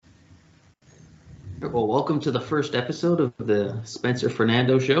Well, welcome to the first episode of the Spencer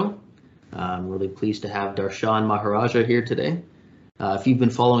Fernando Show. I'm really pleased to have Darshan Maharaja here today. If you've been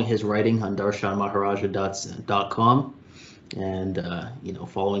following his writing on darshanmaharaja.com and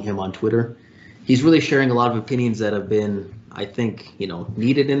following him on Twitter, he's really sharing a lot of opinions that have been, I think,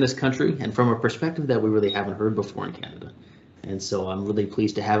 needed in this country and from a perspective that we really haven't heard before in Canada. And so I'm really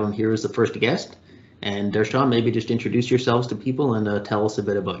pleased to have him here as the first guest. And Darshan, maybe just introduce yourselves to people and tell us a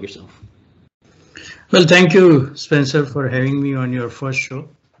bit about yourself. Well, thank you, Spencer, for having me on your first show.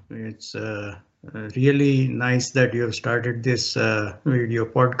 It's really nice that you have started this video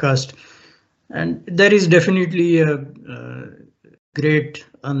podcast. And there is definitely a great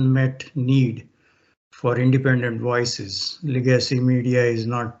unmet need for independent voices. Legacy media is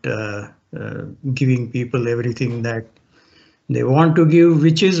not giving people everything that they want to give,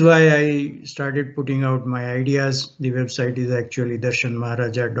 which is why I started putting out my ideas. The website is actually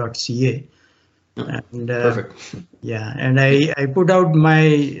darshanmaharaja.ca. And Perfect. Yeah, and I put out my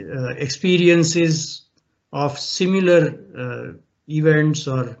experiences of similar events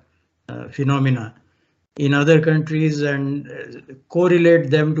or phenomena in other countries and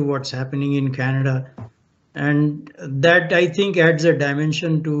correlate them to what's happening in Canada. And that, I think, adds a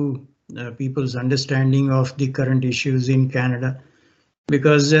dimension to people's understanding of the current issues in Canada,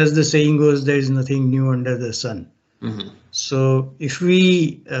 because as the saying goes, there is nothing new under the sun. Mm-hmm. So if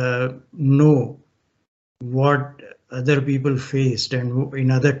we know what other people faced and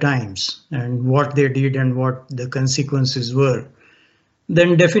in other times and what they did and what the consequences were,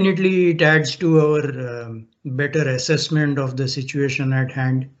 then definitely it adds to our better assessment of the situation at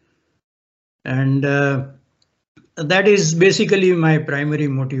hand. And that is basically my primary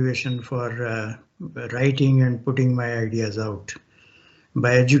motivation for writing and putting my ideas out.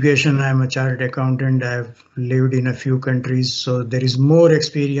 By education, I'm a chartered accountant. I've lived in a few countries, so there is more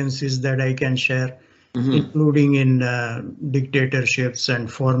experiences that I can share, including in dictatorships and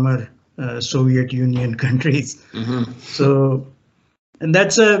former Soviet Union countries. So, and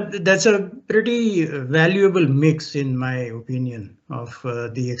that's a pretty valuable mix, in my opinion, of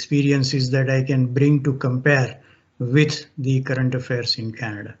the experiences that I can bring to compare with the current affairs in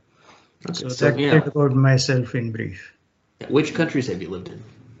Canada. Okay, so that's it about myself in brief. Which countries have you lived in?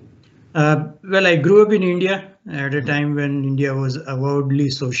 Well, I grew up in India at a time when India was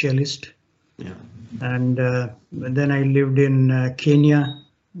avowedly socialist. Yeah. And then I lived in Kenya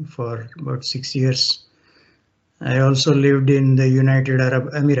for about 6 years. I also lived in the United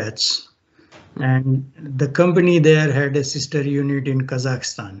Arab Emirates. And the company there had a sister unit in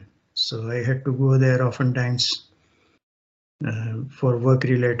Kazakhstan. So I had to go there oftentimes for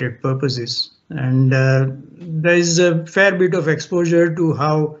work-related purposes. And there is a fair bit of exposure to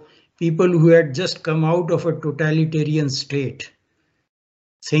how people who had just come out of a totalitarian state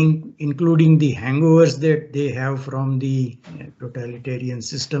think, including the hangovers that they have from the totalitarian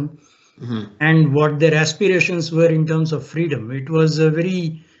system, and what their aspirations were in terms of freedom. It was a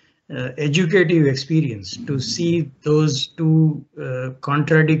very educative experience to see those two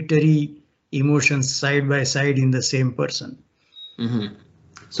contradictory emotions side by side in the same person.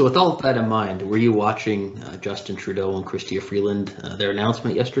 So with all of that in mind, were you watching Justin Trudeau and Chrystia Freeland, their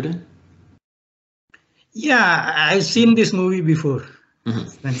announcement yesterday? Yeah, I've seen this movie before.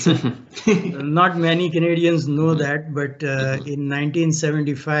 Not many Canadians know that, but in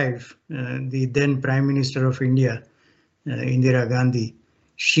 1975, the then Prime Minister of India, Indira Gandhi,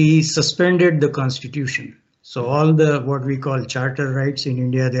 she suspended the Constitution. So all the what we call charter rights in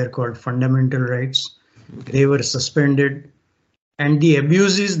India, they're called fundamental rights. Okay. They were suspended. And the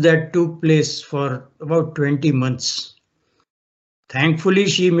abuses that took place for about 20 months. Thankfully,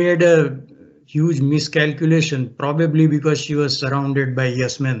 she made a huge miscalculation, probably because she was surrounded by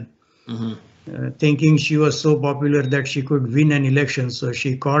yes men, thinking she was so popular that she could win an election. So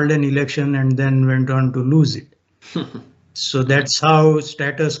she called an election and then went on to lose it. So that's how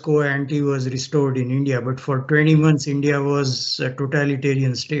status quo ante was restored in India. But for 20 months, India was a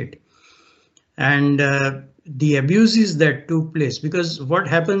totalitarian state. And the abuses that took place, because what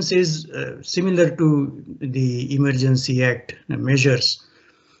happens is similar to the Emergency Act measures,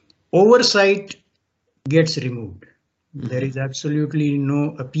 oversight gets removed. There is absolutely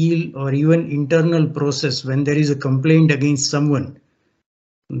no appeal or even internal process when there is a complaint against someone.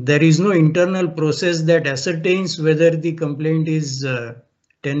 There is no internal process that ascertains whether the complaint is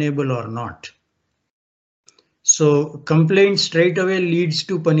tenable or not. So complaint straight away leads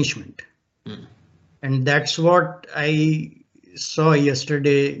to punishment. And that's what I saw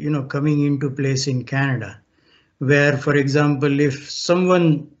yesterday, coming into place in Canada, where, for example, if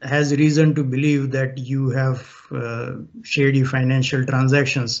someone has reason to believe that you have shady financial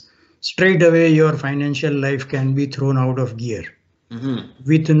transactions, straight away your financial life can be thrown out of gear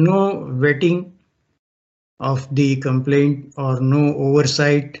with no vetting of the complaint or no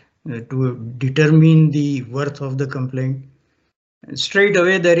oversight to determine the worth of the complaint. And straight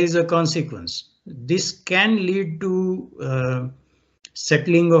away there is a consequence. This can lead to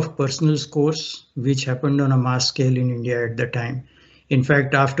settling of personal scores, which happened on a mass scale in India at the time. In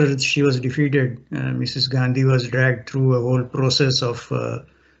fact, after she was defeated, Mrs. Gandhi was dragged through a whole process of,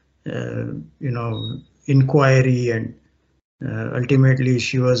 inquiry, and ultimately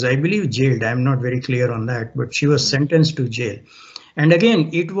she was, I believe, jailed. I'm not very clear on that, but she was sentenced to jail. And again,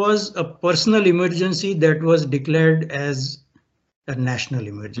 it was a personal emergency that was declared as a national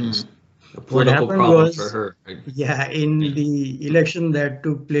emergency. A political problem for her. Yeah, in the election that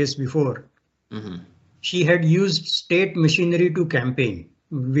took place before, she had used state machinery to campaign,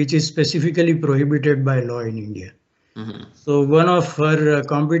 which is specifically prohibited by law in India. So one of her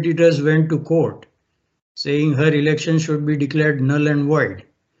competitors went to court saying her election should be declared null and void.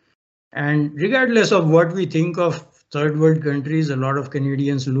 And regardless of what we think of third world countries, a lot of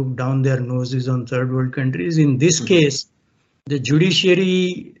Canadians look down their noses on third world countries. In this case, the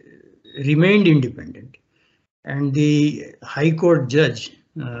judiciary remained independent, and the High Court judge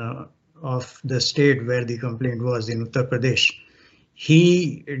of the state where the complaint was in Uttar Pradesh,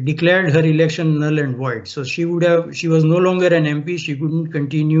 he declared her election null and void. So she was no longer an MP. She couldn't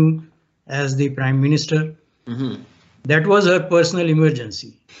continue as the Prime Minister. That was her personal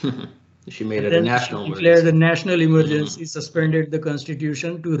emergency. She made it a national emergency. Declared a national emergency, suspended the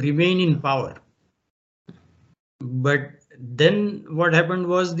constitution to remain in power. But then what happened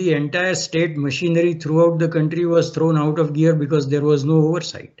was the entire state machinery throughout the country was thrown out of gear because there was no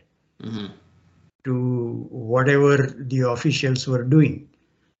oversight to whatever the officials were doing.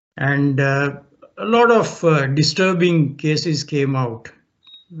 And a lot of disturbing cases came out.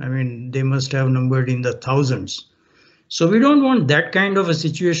 I mean, they must have numbered in the thousands. So we don't want that kind of a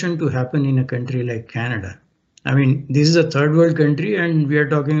situation to happen in a country like Canada. I mean, this is a third world country and we are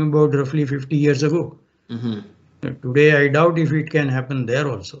talking about roughly 50 years ago. Today, I doubt if it can happen there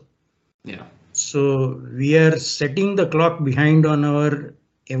also. Yeah. So we are setting the clock behind on our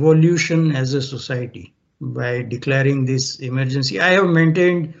evolution as a society by declaring this emergency. I have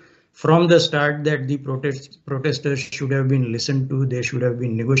maintained from the start that the protesters should have been listened to. They should have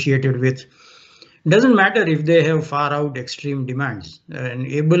been negotiated with. Doesn't matter if they have far out extreme demands. An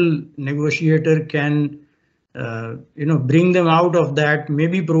able negotiator can bring them out of that,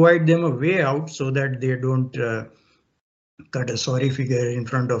 maybe provide them a way out so that they don't cut a sorry figure in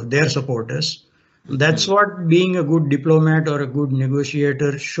front of their supporters. That's what being a good diplomat or a good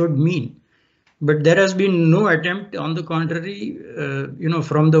negotiator should mean. But there has been no attempt. On the contrary,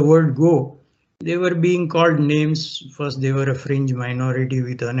 from the word go, they were being called names. First, they were a fringe minority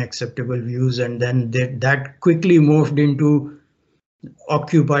with unacceptable views, and then that quickly morphed into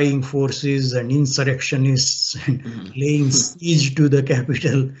occupying forces and insurrectionists and laying siege to the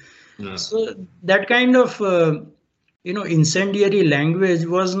capital. So that kind of incendiary language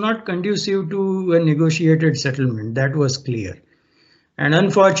was not conducive to a negotiated settlement. That was clear. And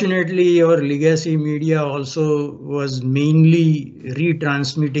unfortunately, our legacy media also was mainly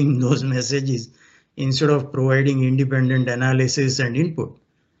retransmitting those messages instead of providing independent analysis and input.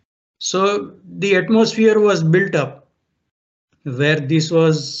 So the atmosphere was built up where this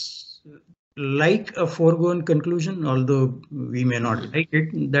was like a foregone conclusion, although we may not like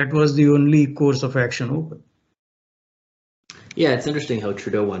it. That was the only course of action open. Yeah, it's interesting how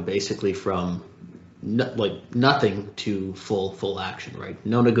Trudeau went basically from nothing to full action, right?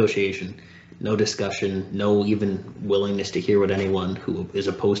 No negotiation, no discussion, no even willingness to hear what anyone who is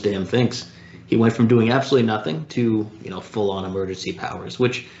opposed to him thinks. He went from doing absolutely nothing to full on emergency powers,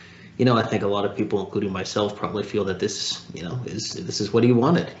 which I think a lot of people, including myself, probably feel that this is what he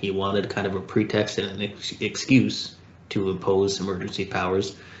wanted. He wanted kind of a pretext and an excuse to impose emergency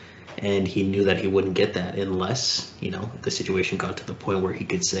powers. And he knew that he wouldn't get that unless, the situation got to the point where he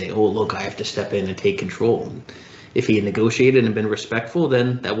could say, oh, look, I have to step in and take control. And if he had negotiated and been respectful,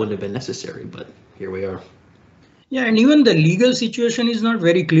 then that wouldn't have been necessary. But here we are. Yeah, and even the legal situation is not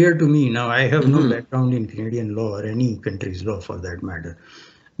very clear to me. Now, I have no background in Canadian law or any country's law for that matter.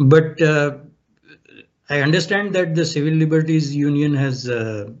 But I understand that the Civil Liberties Union has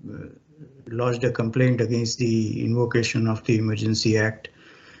lodged a complaint against the invocation of the Emergency Act.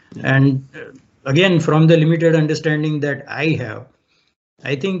 And again, from the limited understanding that I have,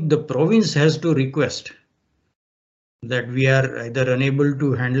 I think the province has to request that we are either unable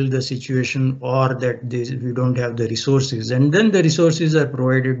to handle the situation or that we don't have the resources, and then the resources are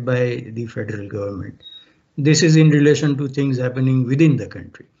provided by the federal government. This is in relation to things happening within the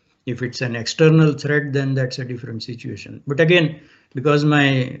country. If it's an external threat, then that's a different situation. But again, because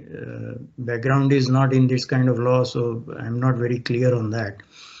my background is not in this kind of law, so I'm not very clear on that.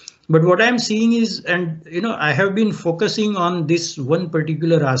 But what I'm seeing is, and I have been focusing on this one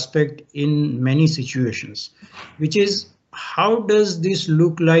particular aspect in many situations, which is how does this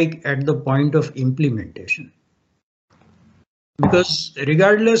look like at the point of implementation? Because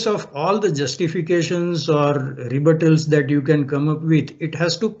regardless of all the justifications or rebuttals that you can come up with, it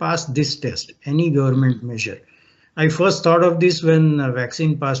has to pass this test, any government measure. I first thought of this when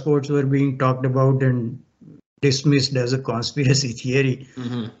vaccine passports were being talked about and dismissed as a conspiracy theory.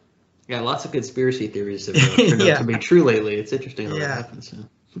 Mm-hmm. Yeah, lots of conspiracy theories have turned out to be true lately. It's interesting how that happens. Yeah.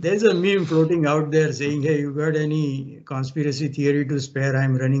 There's a meme floating out there saying, hey, you got any conspiracy theory to spare?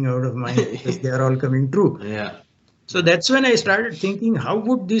 I'm running out of mine because they are all coming true. Yeah. So that's when I started thinking, how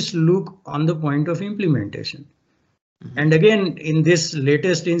would this look on the point of implementation? Mm-hmm. And again, in this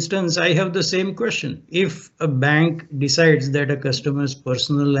latest instance, I have the same question. If a bank decides that a customer's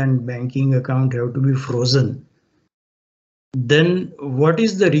personal and banking account have to be frozen, then what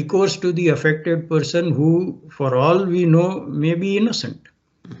is the recourse to the affected person who, for all we know, may be innocent?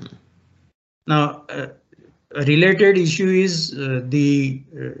 Mm-hmm. Now, a related issue is the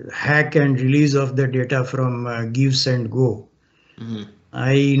hack and release of the data from Give, Send, Go. Mm-hmm.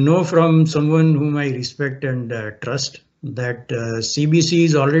 I know from someone whom I respect and trust that CBC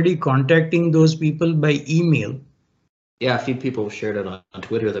is already contacting those people by email. Yeah, a few people shared it on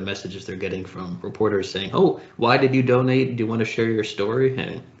Twitter, the messages they're getting from reporters saying, oh, why did you donate? Do you want to share your story?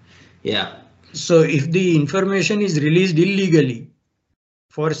 And yeah. So if the information is released illegally,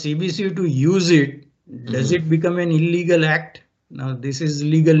 for CBC to use it, does it become an illegal act? Now, this is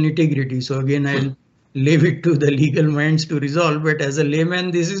legal nitty-gritty. So again, I'll leave it to the legal minds to resolve. But as a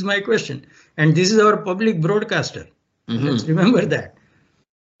layman, this is my question. And this is our public broadcaster. Let's remember that.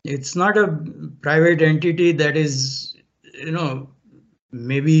 It's not a private entity that is,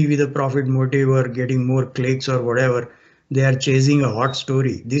 maybe with a profit motive or getting more clicks or whatever. They are chasing a hot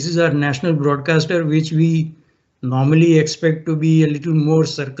story. This is our national broadcaster, which we normally expect to be a little more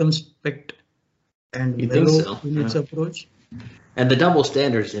circumspect and mellow in its approach. And the double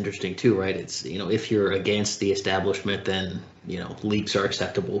standard is interesting too, right? It's, if you're against the establishment, then, leaks are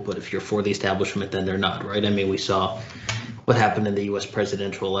acceptable. But if you're for the establishment, then they're not, right? I mean, we saw what happened in the U.S.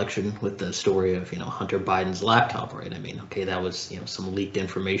 presidential election with the story of, Hunter Biden's laptop, right? I mean, okay, that was, some leaked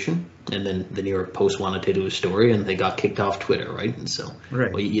information. And then the New York Post wanted to do a story and they got kicked off Twitter, right? And so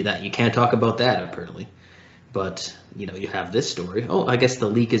well, you can't talk about that, apparently. But, you have this story. Oh, I guess the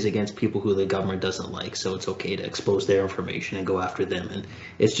leak is against people who the government doesn't like. So it's OK to expose their information and go after them. And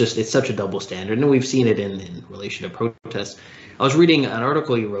it's such a double standard. And we've seen it in relation to protests. I was reading an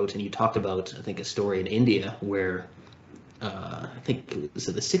article you wrote and you talked about, I think, a story in India where I think it was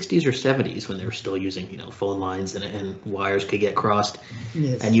in the 60s or 70s when they were still using, phone lines and wires could get crossed.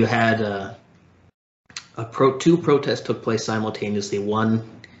 Yes. And you had two protests took place simultaneously. One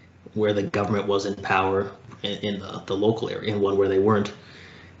where the government was in power in the local area, and one where they weren't.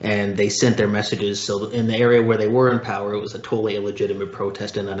 And they sent their messages. So in the area where they were in power, it was a totally illegitimate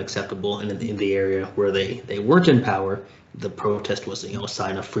protest and unacceptable. And in the area where they weren't in power, the protest was, a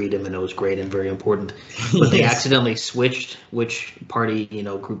sign of freedom, and it was great and very important. But they accidentally switched which party,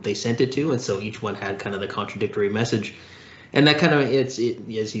 group they sent it to. And so each one had kind of the contradictory message. And that kind of, as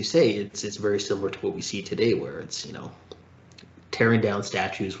you say, it's very similar to what we see today, where it's, tearing down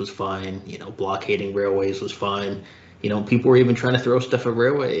statues was fine, blockading railways was fine. People were even trying to throw stuff at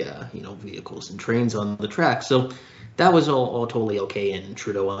railway, vehicles and trains on the track. So that was all totally okay, and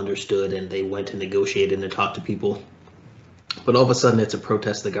Trudeau understood, and they went to negotiate and to talk to people. But all of a sudden, it's a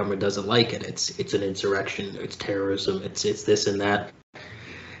protest the government doesn't like, and it's an insurrection, it's terrorism, it's this and that.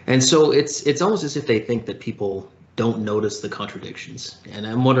 And so it's almost as if they think that people don't notice the contradictions. And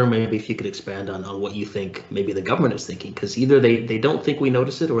I'm wondering maybe if you could expand on what you think maybe the government is thinking, because either they don't think we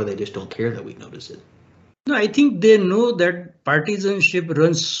notice it or they just don't care that we notice it. No, I think they know that partisanship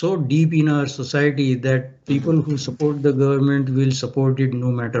runs so deep in our society that people who support the government will support it no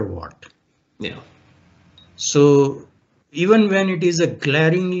matter what. Yeah. So even when it is a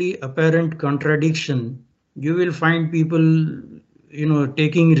glaringly apparent contradiction, you will find people,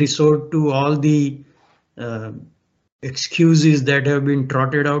 taking resort to all the excuses that have been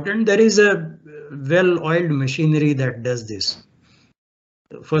trotted out, and there is a well-oiled machinery that does this.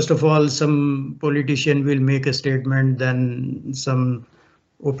 First of all, some politician will make a statement, then some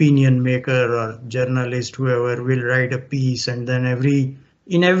opinion maker or journalist, whoever, will write a piece, and then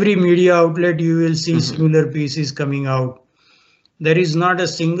in every media outlet you will see similar pieces coming out. There is not a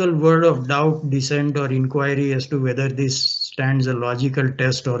single word of doubt, dissent, or inquiry as to whether this stands a logical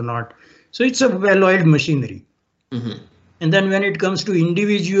test or not. So it's a well-oiled machinery. And then when it comes to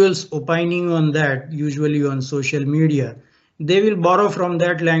individuals opining on that, usually on social media, they will borrow from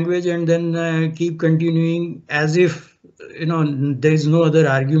that language and then keep continuing as if there is no other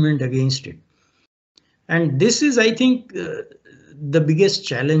argument against it. And this is, I think, the biggest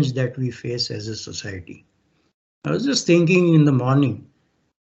challenge that we face as a society. I was just thinking in the morning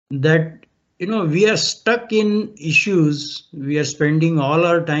that we are stuck in issues. We are spending all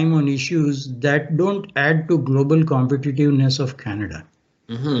our time on issues that don't add to global competitiveness of Canada.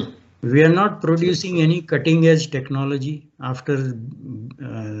 We are not producing any cutting edge technology. After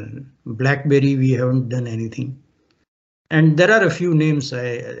BlackBerry, we haven't done anything. And there are a few names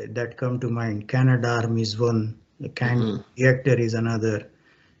that come to mind. Canadarm is one. The reactor is another.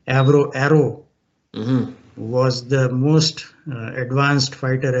 Arrow was the most advanced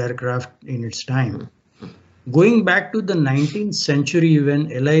fighter aircraft in its time. Going back to the 19th century,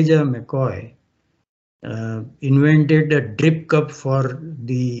 when Elijah McCoy invented a drip cup for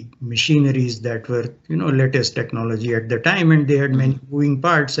the machineries that were, latest technology at the time, and they had many moving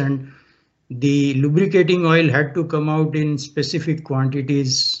parts, and the lubricating oil had to come out in specific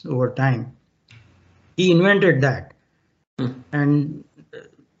quantities over time. He invented that, and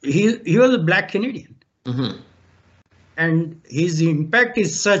he was a black Canadian. And his impact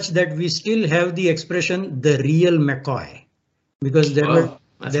is such that we still have the expression "the real McCoy," because there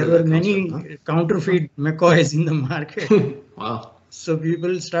were many counterfeit McCoys in the market. Wow! So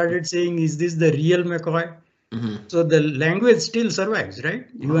people started saying, "Is this the real McCoy?" So the language still survives, right?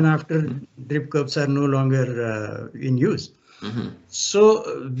 Even after drip cups are no longer in use.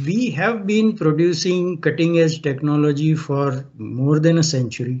 So we have been producing cutting edge technology for more than a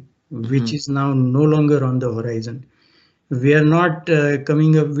century, which is now no longer on the horizon. We are not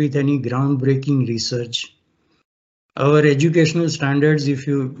coming up with any groundbreaking research. Our educational standards,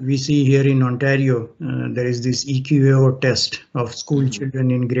 we see here in Ontario, there is this EQAO test of school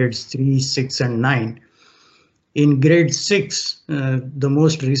children in grades 3, 6, and 9. In grade 6, the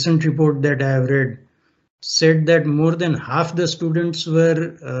most recent report that I have read said that more than half the students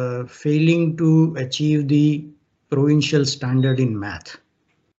were failing to achieve the provincial standard in math.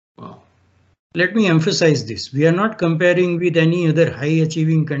 Wow. Let me emphasize this. We are not comparing with any other high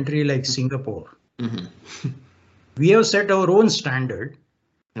achieving country like Singapore. We have set our own standard,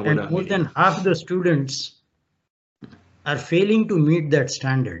 and more than half the students are failing to meet that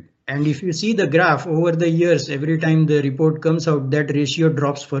standard. And if you see the graph over the years, every time the report comes out, that ratio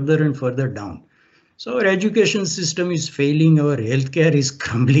drops further and further down. So our education system is failing, our healthcare is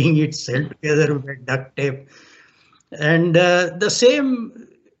crumbling, it's held together with duct tape. And the same,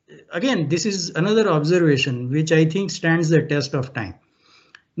 again, this is another observation which I think stands the test of time,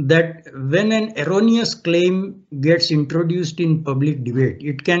 that when an erroneous claim gets introduced in public debate,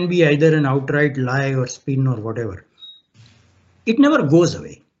 it can be either an outright lie or spin or whatever. It never goes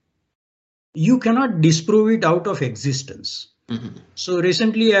away. You cannot disprove it out of existence. So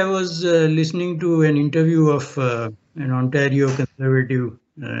recently I was listening to an interview of an Ontario Conservative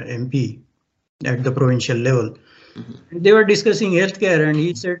MP at the provincial level. They were discussing healthcare, and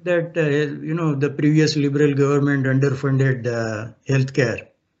he said that, the previous Liberal government underfunded healthcare.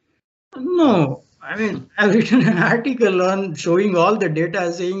 No, I mean, I've written an article on showing all the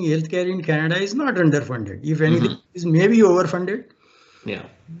data saying healthcare in Canada is not underfunded. If anything, it is maybe overfunded. Yeah.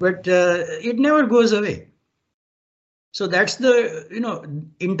 But it never goes away. So that's the,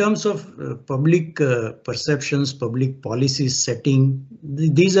 in terms of public perceptions, public policies setting,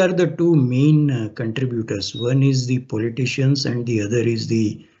 these are the two main contributors. One is the politicians and the other is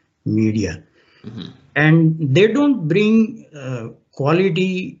the media. And they don't bring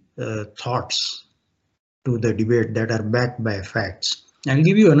quality thoughts to the debate that are backed by facts. I'll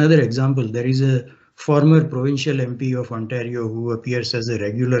give you another example. There is a former provincial MP of Ontario who appears as a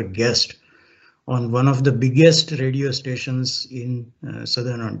regular guest on one of the biggest radio stations in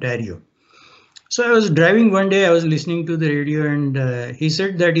southern Ontario. So I was driving one day, I was listening to the radio, and he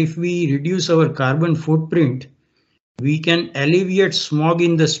said that if we reduce our carbon footprint, we can alleviate smog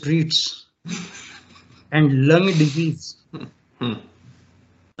in the streets and lung disease.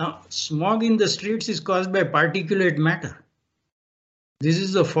 Now, smog in the streets is caused by particulate matter. This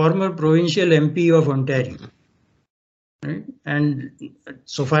is the former provincial MP of Ontario. Right? And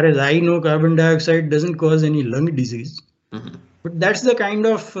so far as I know, carbon dioxide doesn't cause any lung disease. But that's the kind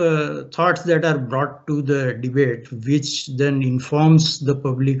of thoughts that are brought to the debate, which then informs the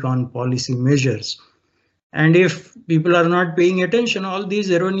public on policy measures. And if people are not paying attention, all these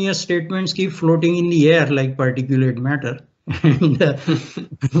erroneous statements keep floating in the air like particulate matter and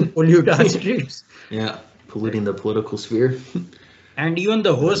pollute our streets. Yeah. polluting the political sphere. And even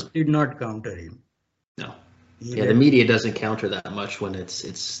the host did not counter him. No. Yeah, the media doesn't counter that much when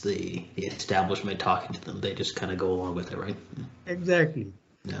it's the establishment talking to them. They just kind of go along with it, right? Exactly.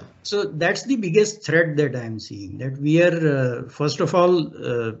 Yeah. So that's the biggest threat that I'm seeing, that we are, first of all,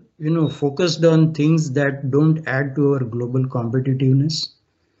 focused on things that don't add to our global competitiveness.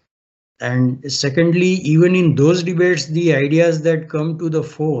 And secondly, even in those debates, the ideas that come to the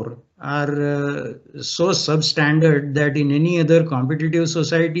fore are so substandard that in any other competitive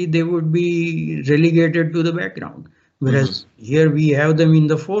society, they would be relegated to the background. Whereas here we have them in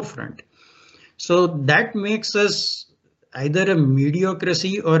the forefront. So that makes us either a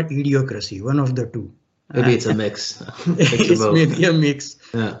mediocracy or idiocracy, one of the two. Maybe it's a mix. It's maybe a mix.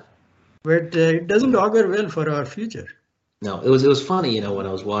 Yeah. But it doesn't augur well for our future. No, it was funny, when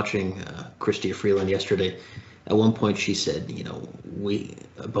I was watching Chrystia Freeland yesterday. At one point, she said,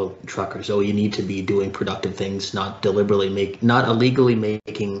 about truckers, you need to be doing productive things, not illegally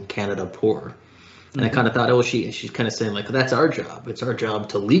making Canada poor. And I kind of thought, she's kind of saying like, that's our job. It's our job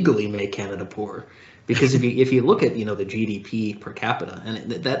to legally make Canada poor. Because if you look at the GDP per capita,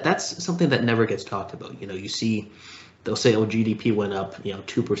 and that's something that never gets talked about. You see, they'll say, GDP went up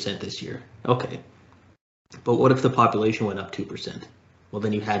 2% this year. Okay. But what if the population went up 2%? Well,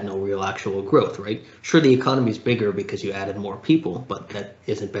 then you had no real actual growth, right? Sure, the economy is bigger because you added more people, but that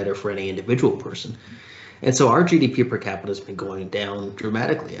isn't better for any individual person. And so our GDP per capita has been going down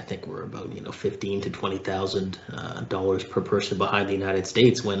dramatically. I think we're about $15,000 to $20,000 per person behind the United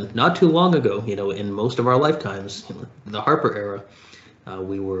States. When not too long ago, in most of our lifetimes, the Harper era,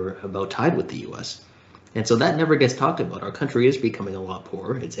 we were about tied with the U.S. And so that never gets talked about. Our country is becoming a lot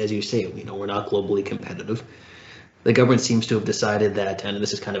poorer. It's, as you say, we're not globally competitive. The government seems to have decided that, and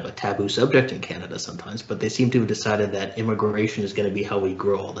this is kind of a taboo subject in Canada sometimes, but they seem to have decided that immigration is going to be how we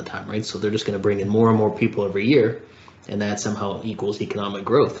grow all the time, right? So they're just going to bring in more and more people every year, and that somehow equals economic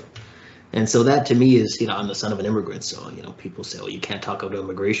growth. And so that to me is, I'm the son of an immigrant, so, people say, you can't talk about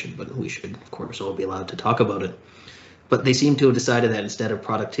immigration, but we should, of course, all be allowed to talk about it. But they seem to have decided that instead of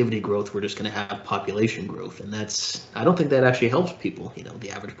productivity growth, we're just going to have population growth. And I don't think that actually helps people, the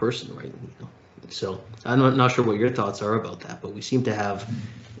average person, right? So I'm not sure what your thoughts are about that, but we seem to have,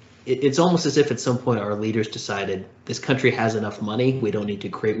 it's almost as if at some point our leaders decided this country has enough money, we don't need to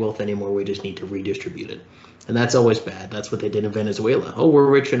create wealth anymore, we just need to redistribute it. And that's always bad. That's what they did in Venezuela. We're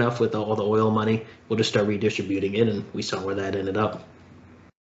rich enough with all the oil money, we'll just start redistributing it, and we saw where that ended up.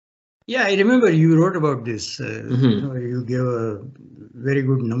 Yeah, I remember you wrote about this. You gave very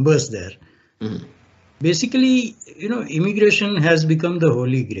good numbers there. Basically, immigration has become the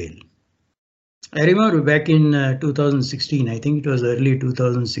holy grail. I remember back in 2016, I think it was early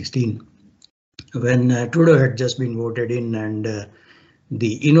 2016, when Trudeau had just been voted in, and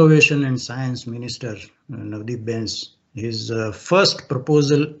the Innovation and Science Minister, Navdeep Bains, his first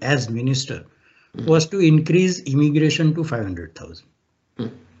proposal as minister was to increase immigration to 500,000.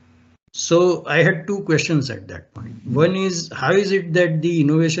 So I had two questions at that point. One is, how is it that the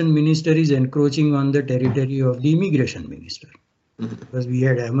Innovation Minister is encroaching on the territory of the Immigration Minister? Because we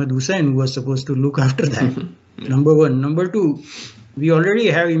had Ahmed Hussain who was supposed to look after that. Number one. Number two, we already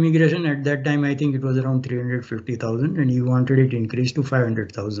have immigration at that time. I think it was around 350,000, and he wanted it increased to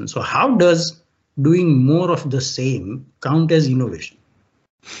 500,000. So how does doing more of the same count as innovation?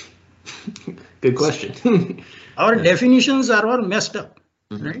 Good question. Our definitions are all messed up,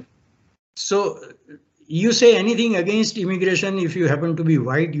 right? So you say anything against immigration, if you happen to be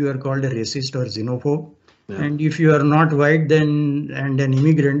white, you are called a racist or xenophobe. Yeah. And if you are not white and an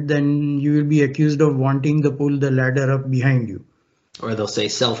immigrant, then you will be accused of wanting to pull the ladder up behind you. Or they'll say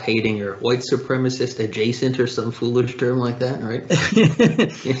self-hating or white supremacist adjacent or some foolish term like that, right?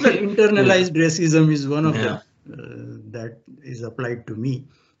 Internalized racism is one of them that is applied to me.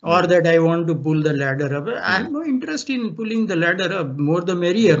 Or that I want to pull the ladder up. I have no interest in pulling the ladder up, more the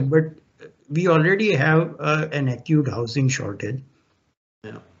merrier, but we already have an acute housing shortage.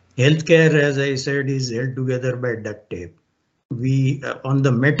 Healthcare, as I said, is held together by duct tape. We, on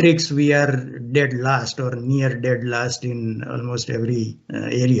the metrics, we are dead last or near dead last in almost every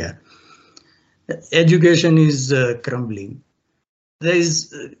area. Education is crumbling. There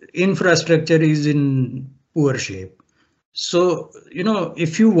is infrastructure is in poor shape. So,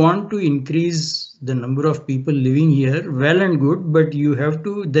 if you want to increase the number of people living here, well and good, but you have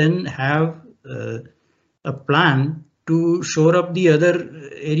to then have a plan to shore up the other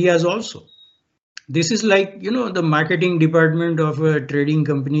areas also. This is like, the marketing department of a trading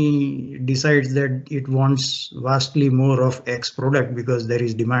company decides that it wants vastly more of X product because there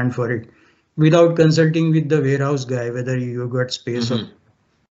is demand for it, without consulting with the warehouse guy whether you got space or.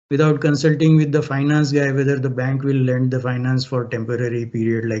 without consulting with the finance guy whether the bank will lend the finance for temporary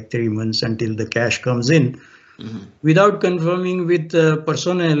period like 3 months until the cash comes in, without confirming with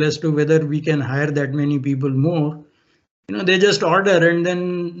personnel as to whether we can hire that many people more. They just order and then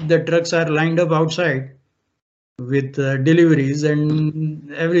the trucks are lined up outside with deliveries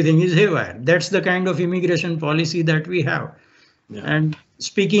and everything is haywire. That's the kind of immigration policy that we have. Yeah. And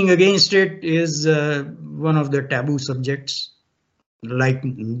speaking against it is one of the taboo subjects, like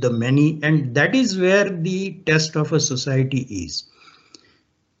the many, and that is where the test of a society is.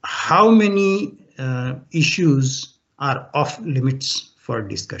 How many issues are off limits for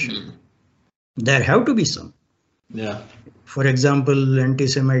discussion? There have to be some. Yeah. For example,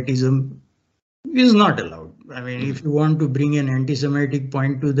 anti-Semitism is not allowed. I mean, if you want to bring an anti-Semitic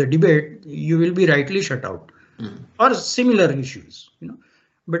point to the debate, you will be rightly shut out. Or similar issues,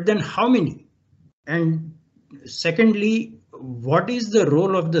 But then how many? And secondly, what is the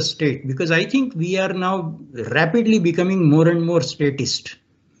role of the state? Because I think we are now rapidly becoming more and more statist.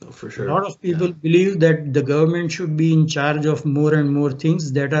 Oh, for sure. A lot of people believe that the government should be in charge of more and more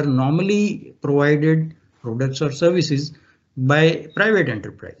things that are normally provided, products or services, by private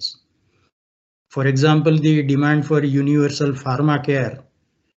enterprise. For example, the demand for universal pharmacare.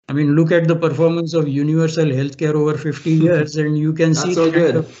 I mean, look at the performance of universal healthcare over 50 years and you can see the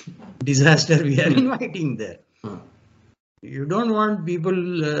kind of disaster we are inviting there. You don't want people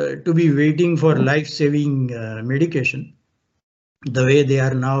to be waiting for life-saving medication the way they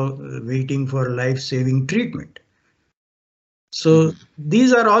are now waiting for life-saving treatment. So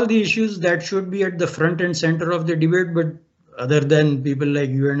these are all the issues that should be at the front and center of the debate, but other than people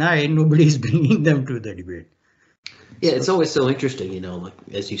like you and I, nobody is bringing them to the debate. Yeah, it's always so interesting, like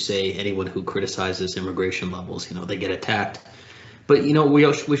as you say, anyone who criticizes immigration levels, they get attacked. But,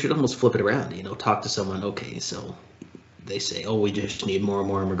 we should almost flip it around, talk to someone, okay, so they say, oh, we just need more and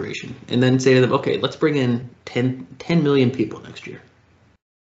more immigration. And then say to them, okay, let's bring in 10 million people next year.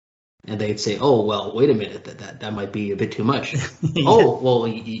 And they'd say, oh, well, wait a minute, that might be a bit too much. Yeah. Oh, well,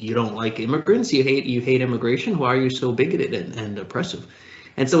 you don't like immigrants? You hate immigration? Why are you so bigoted and oppressive?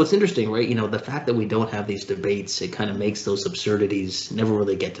 And so it's interesting, right? The fact that we don't have these debates, it kind of makes those absurdities never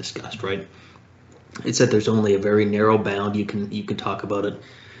really get discussed, right? It's that there's only a very narrow bound you can talk about it.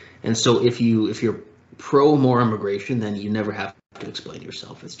 And so if you're pro more immigration, then you never have to explain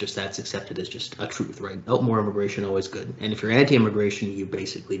yourself. It's just that's accepted as just a truth, right? Oh, more immigration, always good. And if you're anti-immigration, you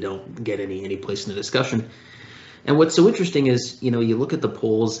basically don't get any place in the discussion. And what's so interesting is, you look at the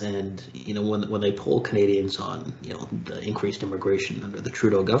polls and, when they poll Canadians on, the increased immigration under the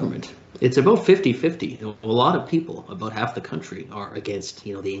Trudeau government, it's about 50-50. A lot of people, about half the country, are against,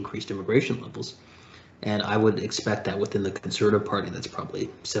 the increased immigration levels. And I would expect that within the Conservative Party, that's probably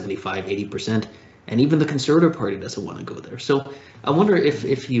 75-80%. And even the Conservative Party doesn't want to go there. So I wonder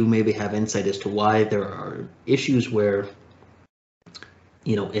if you maybe have insight as to why there are issues where,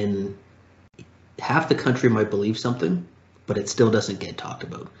 in half the country might believe something, but it still doesn't get talked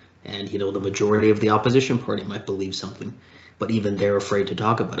about. And, the majority of the opposition party might believe something, but even they're afraid to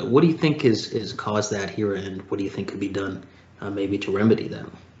talk about it. What do you think is caused that here, and what do you think could be done maybe to remedy that?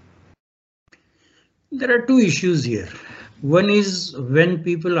 There are two issues here. One is when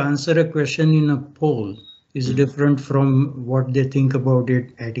people answer a question in a poll is different from what they think about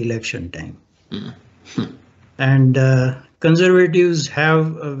it at election time. And conservatives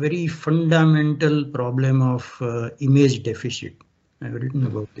have a very fundamental problem of image deficit. I've written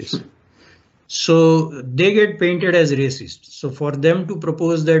about this. So they get painted as racist. So for them to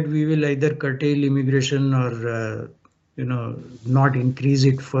propose that we will either curtail immigration or, not increase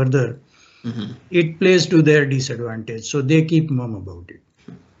it further, it plays to their disadvantage. So they keep mum about it.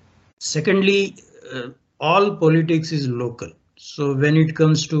 Secondly, all politics is local. So when it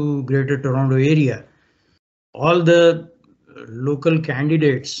comes to Greater Toronto area, all the local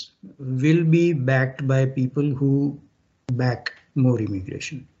candidates will be backed by people who back more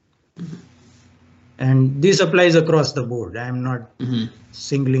immigration. And this applies across the board. I'm not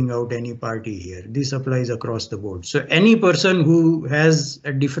singling out any party here. This applies across the board. So any person who has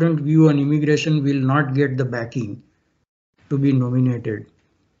a different view on immigration will not get the backing to be nominated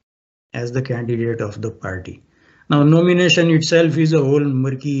as the candidate of the party. Now, nomination itself is a whole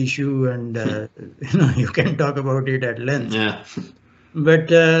murky issue, and you can talk about it at length. Yeah. But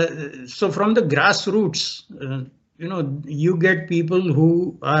so from the grassroots, you get people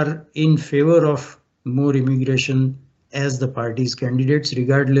who are in favor of more immigration as the party's candidates,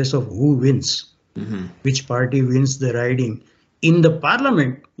 regardless of who wins, which party wins the riding. In the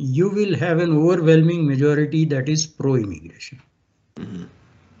parliament, you will have an overwhelming majority that is pro-immigration.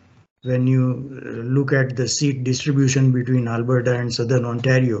 when you look at the seat distribution between Alberta and Southern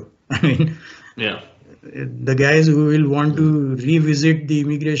Ontario. I mean, Yeah. the guys who will want to revisit the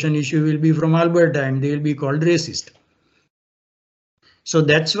immigration issue will be from Alberta and they will be called racist. So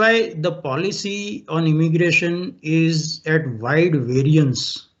that's why the policy on immigration is at wide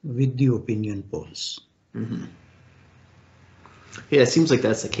variance with the opinion polls. Mm-hmm. Yeah, it seems like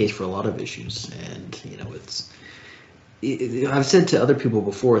that's the case for a lot of issues. And, I've said to other people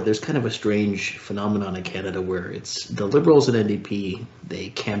before, there's kind of a strange phenomenon in Canada where it's the Liberals and NDP, they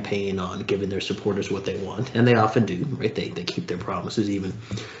campaign on giving their supporters what they want, and they often do, right? They keep their promises, even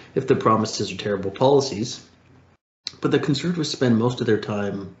if the promises are terrible policies. But the Conservatives spend most of their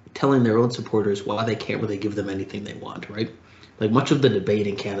time telling their own supporters why they can't really give them anything they want, right? Like much of the debate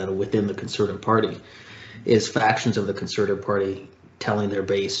in Canada within the Conservative Party is factions of the Conservative Party telling their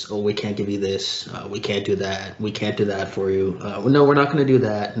base, oh, we can't give you this, we can't do that, we can't do that for you, no, we're not going to do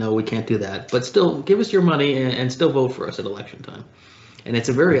that, no, we can't do that, but still give us your money and still vote for us at election time. And it's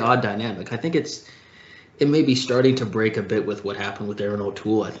a very odd dynamic. I think it may be starting to break a bit with what happened with Aaron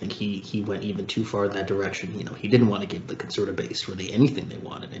O'Toole. I think he went even too far in that direction. He didn't want to give the Conservative base really anything they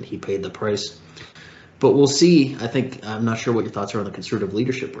wanted, and he paid the price. But we'll see. I'm not sure what your thoughts are on the Conservative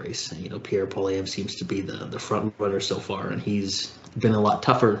leadership race. Pierre Poilievre seems to be the front runner so far, and he's been a lot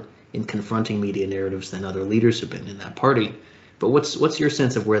tougher in confronting media narratives than other leaders have been in that party. But what's your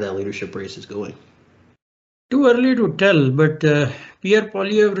sense of where that leadership race is going? Too early to tell, but Pierre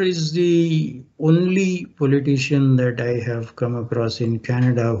Poilievre is the only politician that I have come across in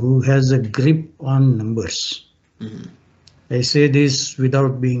Canada who has a grip on numbers. Mm-hmm. I say this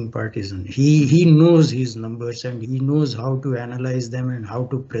without being partisan. He knows his numbers and he knows how to analyze them and how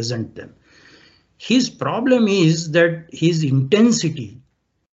to present them. His problem is that his intensity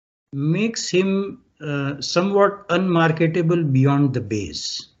makes him somewhat unmarketable beyond the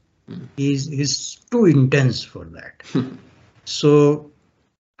base. He's too intense for that. So,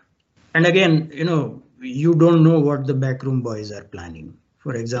 and again, you don't know what the backroom boys are planning.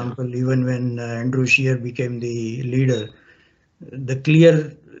 For example, even when Andrew Scheer became the leader, the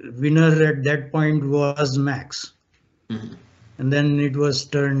clear winner at that point was Max. Mm-hmm. And then it was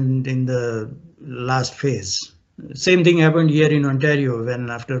turned in the last phase. Same thing happened here in Ontario when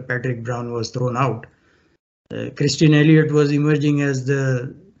after Patrick Brown was thrown out, Christine Elliott was emerging as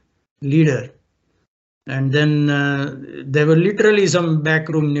the leader. And then there were literally some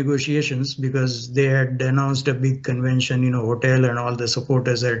backroom negotiations because they had announced a big convention in a hotel and all the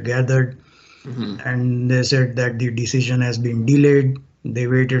supporters had gathered. Mm-hmm. And they said that the decision has been delayed. They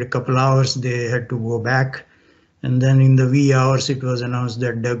waited a couple hours. They had to go back. And then in the wee hours, it was announced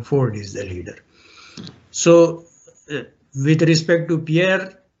that Doug Ford is the leader. So with respect to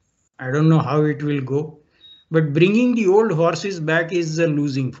Pierre, I don't know how it will go. But bringing the old horses back is a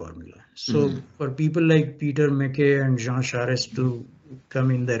losing formula. So for people like Peter MacKay and Jean Charest to come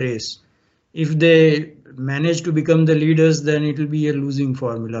in the race, if they manage to become the leaders, then it will be a losing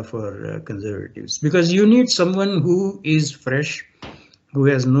formula for Conservatives. Because you need someone who is fresh, who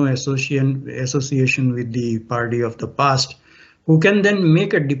has no association with the party of the past, who can then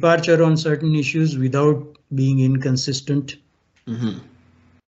make a departure on certain issues without being inconsistent. Mm-hmm.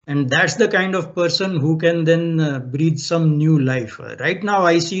 And that's the kind of person who can then breathe some new life. Right now,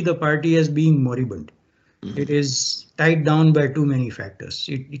 I see the party as being moribund. Mm-hmm. It is tied down by too many factors.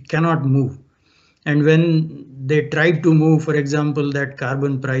 It cannot move. And when they tried to move, for example, that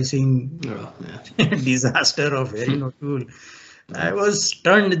carbon pricing disaster of Erin O'Toole, I was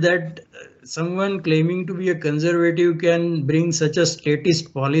stunned that someone claiming to be a conservative can bring such a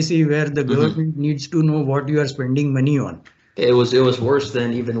statist policy where the government needs to know what you are spending money on. It was worse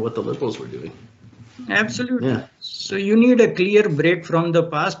than even what the Liberals were doing. Absolutely. Yeah. So you need a clear break from the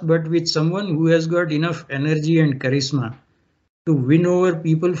past, but with someone who has got enough energy and charisma to win over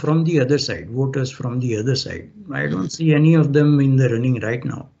people from the other side, voters from the other side. I don't see any of them in the running right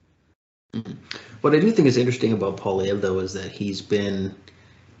now. What I do think is interesting about Poilievre, though, is that he's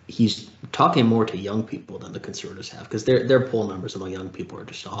talking more to young people than the Conservatives have, because their poll numbers among young people are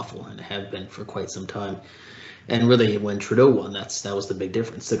just awful and have been for quite some time. And really, when Trudeau won, that was the big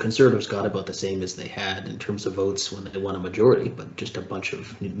difference. The Conservatives got about the same as they had in terms of votes when they won a majority, but just a bunch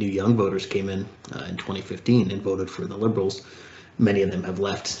of new young voters came in 2015 and voted for the Liberals. Many of them have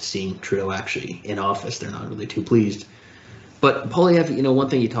left, seeing Trudeau actually in office. They're not really too pleased. But Poilievre, one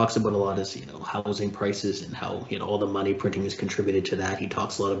thing he talks about a lot is, housing prices and how, all the money printing has contributed to that. He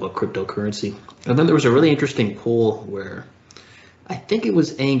talks a lot about cryptocurrency. And then there was a really interesting poll where I think it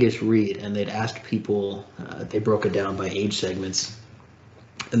was Angus Reid, and they'd asked people, they broke it down by age segments,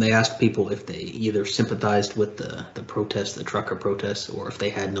 And they asked people if they either sympathized with the protests, the trucker protests, or if they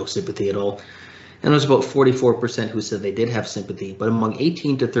had no sympathy at all. And it was about 44% who said they did have sympathy, but among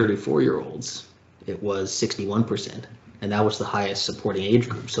 18 to 34-year-olds, it was 61%, and that was the highest supporting age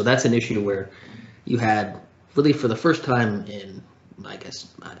group. So that's an issue where you had, really for the first time in, I guess,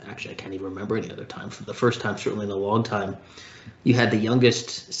 actually I can't even remember any other time, for the first time certainly in a long time, you had the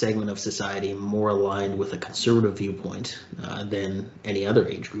youngest segment of society more aligned with a conservative viewpoint than any other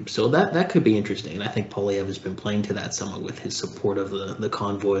age group. So that could be interesting, and I think Poilievre has been playing to that somewhat with his support of the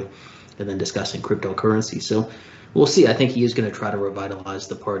convoy and then discussing cryptocurrency. So we'll see. I think he is going to try to revitalize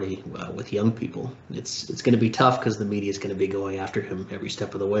the party with young people. It's going to be tough because the media is going to be going after him every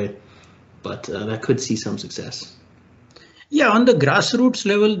step of the way, but that could see some success. Yeah, on the grassroots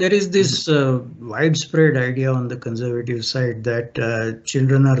level, there is this widespread idea on the conservative side that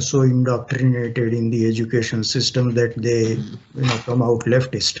children are so indoctrinated in the education system that they come out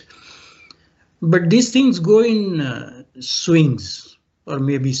leftist. But these things go in swings or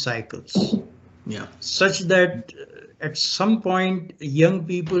maybe cycles. Yeah. Such that at some point, young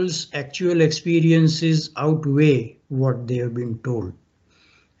people's actual experiences outweigh what they have been told.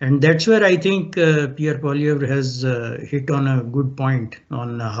 And that's where I think Pierre Poilievre has hit on a good point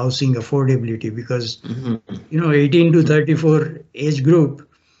on housing affordability, because 18 to 34 age group,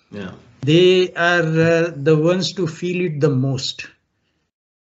 they are the ones to feel it the most.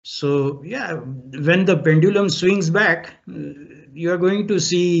 So yeah, when the pendulum swings back, you are going to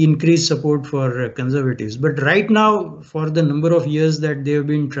see increased support for conservatives. But right now, for the number of years that they have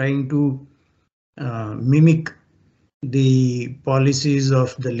been trying to mimic the policies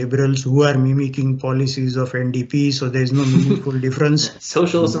of the liberals, who are mimicking policies of NDP, so there's no meaningful difference.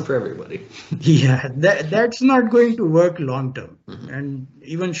 Socialism for everybody. Yeah, that's not going to work long term, and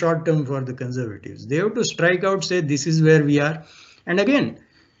even short term for the conservatives. They have to strike out, say this is where we are. And again,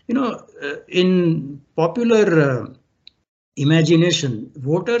 in popular imagination,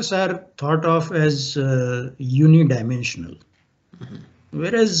 voters are thought of as unidimensional.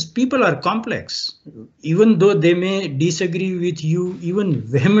 Whereas people are complex. Even though they may disagree with you even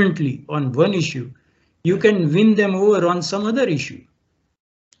vehemently on one issue, you can win them over on some other issue.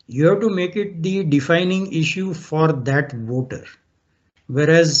 You have to make it the defining issue for that voter.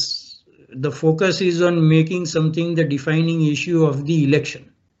 Whereas the focus is on making something the defining issue of the election,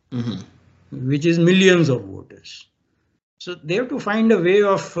 which is millions of voters. So they have to find a way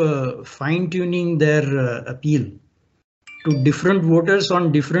of fine-tuning their appeal to different voters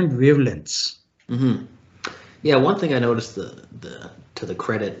on different wavelengths. Yeah, one thing I noticed to the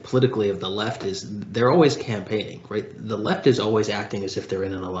credit politically of the left is they're always campaigning, right? The left is always acting as if they're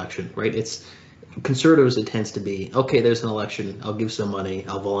in an election, right? It's conservatives, it tends to be, okay, there's an election, I'll give some money,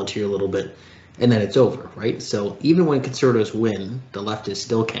 I'll volunteer a little bit, and then it's over, right? So even when conservatives win, the left is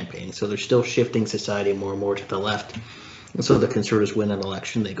still campaigning. So they're still shifting society more and more to the left. And so the conservatives win an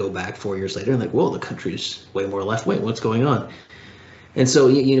election, they go back 4 years later and like, whoa, the country's way more left wing, what's going on? And so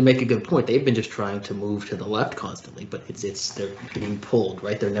you make a good point. They've been just trying to move to the left constantly, but they're being pulled,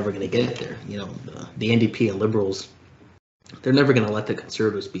 right? They're never going to get there. The NDP and liberals, they're never going to let the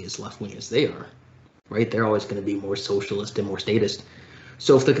conservatives be as left wing as they are, right? They're always going to be more socialist and more statist.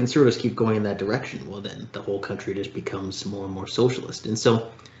 So if the conservatives keep going in that direction, well, then the whole country just becomes more and more socialist. And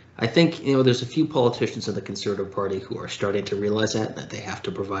so I think, there's a few politicians in the Conservative Party who are starting to realize that they have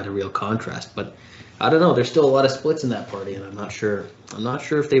to provide a real contrast. But I don't know, there's still a lot of splits in that party, and I'm not sure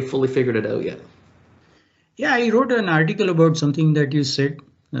if they've fully figured it out yet. Yeah, I wrote an article about something that you said.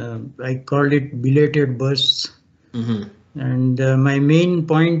 I called it belated bursts. And my main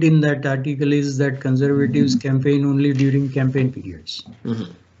point in that article is that conservatives campaign only during campaign periods.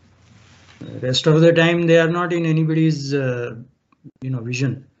 Rest of the time, they are not in anybody's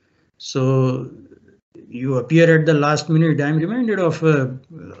vision. So you appear at the last minute. I'm reminded of a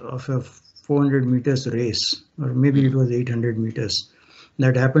 400 meters race, or maybe it was 800 meters,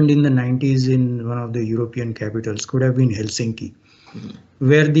 that happened in the 90s in one of the European capitals, could have been Helsinki,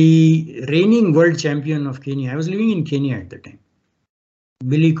 where the reigning world champion of Kenya, I was living in Kenya at the time,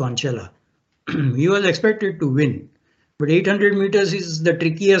 Billy Conchela, he was expected to win. But 800 meters is the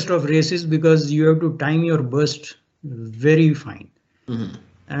trickiest of races because you have to time your burst very fine.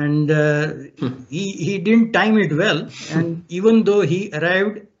 And he didn't time it well. And even though he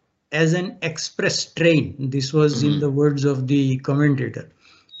arrived as an express train, this was in the words of the commentator,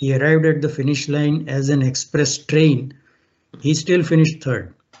 he arrived at the finish line as an express train, he still finished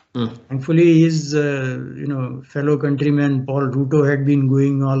third. Thankfully, his fellow countryman Paul Ruto had been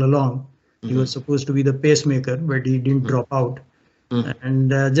going all along. He was supposed to be the pacemaker, but he didn't drop out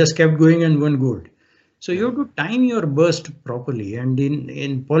and just kept going and won gold. So you have to time your burst properly. And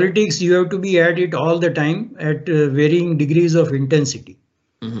in politics, you have to be at it all the time at varying degrees of intensity.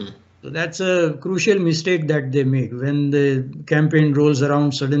 So that's a crucial mistake that they make. When the campaign rolls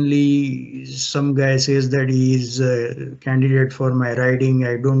around, suddenly some guy says that he is a candidate for my riding.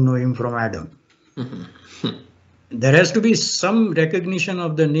 I don't know him from Adam. There has to be some recognition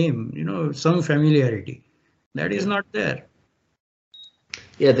of the name, some familiarity. That is not there.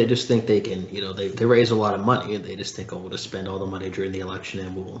 Yeah, they just think they can, they raise a lot of money and they just think, oh, we'll just spend all the money during the election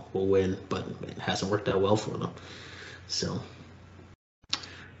and we'll win. But it hasn't worked out well for them. So,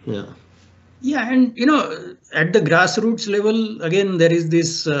 yeah. Yeah, and at the grassroots level, again, there is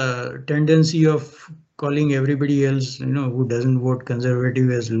this tendency of calling everybody else, who doesn't vote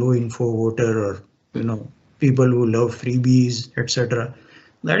conservative as low info voter, or people who love freebies, etc.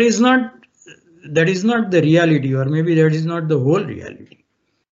 That is not the reality, or maybe that is not the whole reality.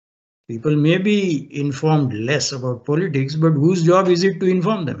 People may be informed less about politics, but whose job is it to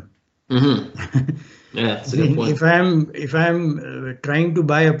inform them? Yeah, that's a good point. If I'm trying to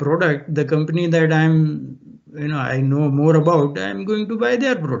buy a product, the company that I know more about, I'm going to buy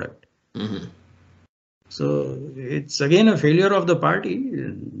their product. So it's again a failure of the party,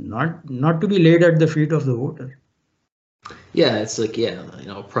 not to be laid at the feet of the voter. Yeah, it's like,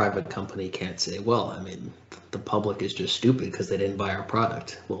 a private company can't say, well, I mean, the public is just stupid because they didn't buy our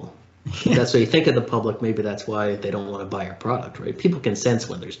product. Well, that's what you think of the public. Maybe that's why they don't want to buy our product, right? People can sense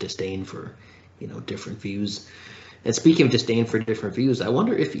when there's disdain for, different views. And speaking of disdain for different views, I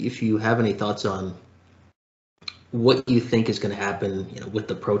wonder if you have any thoughts on what you think is going to happen, with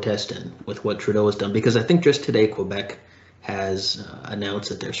the protest and with what Trudeau has done. Because I think just today, Quebec has announced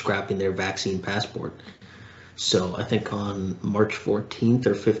that they're scrapping their vaccine passport. So I think on March 14th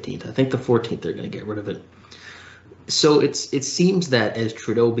or 15th, I think the 14th, they're going to get rid of it. So it seems that as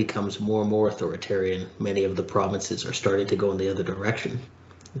Trudeau becomes more and more authoritarian, many of the provinces are starting to go in the other direction.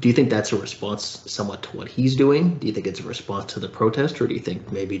 Do you think that's a response somewhat to what he's doing? Do you think it's a response to the protest, or do you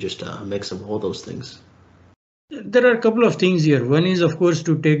think maybe just a mix of all those things? There are a couple of things here. One is, of course,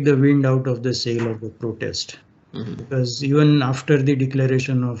 to take the wind out of the sail of the protest. Because even after the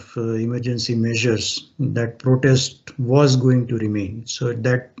declaration of emergency measures, that protest was going to remain. So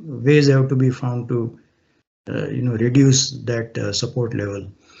that ways have to be found to, reduce that support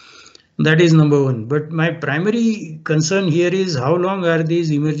level. That is number one. But my primary concern here is how long are these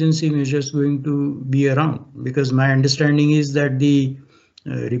emergency measures going to be around? Because my understanding is that the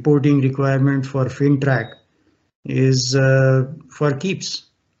reporting requirement for FinTrack is for keeps.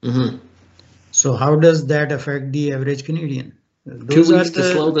 So how does that affect the average Canadian? 2 weeks to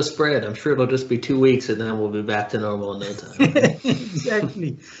slow the spread. I'm sure it'll just be 2 weeks and then we'll be back to normal in no time.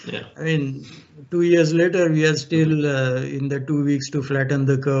 Exactly. Yeah. I mean, 2 years later, we are still in the 2 weeks to flatten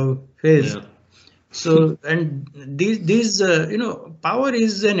the curve phase. Yeah. So, and these power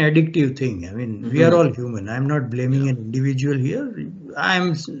is an addictive thing. I mean, we are all human. I'm not blaming an individual here.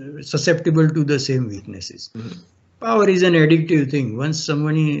 I'm susceptible to the same weaknesses. Power is an addictive thing. Once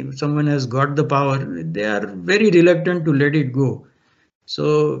someone has got the power, they are very reluctant to let it go.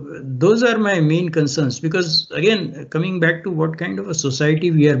 So those are my main concerns, because again, coming back to what kind of a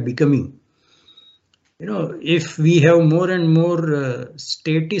society we are becoming, if we have more and more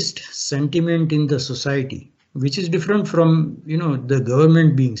statist sentiment in the society, which is different from, the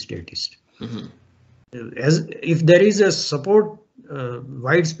government being statist. As if there is a support,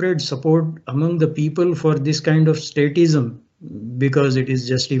 widespread support among the people for this kind of statism, because it is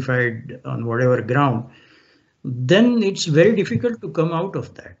justified on whatever ground, then it's very difficult to come out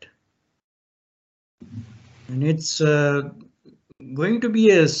of that. And it's going to be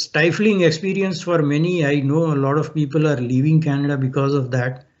a stifling experience for many. I know a lot of people are leaving Canada because of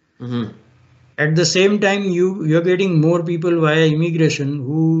that. At the same time, you're getting more people via immigration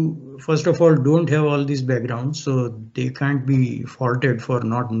who, first of all, don't have all these backgrounds, so they can't be faulted for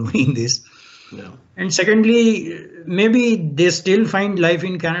not knowing this. No. And secondly, maybe they still find life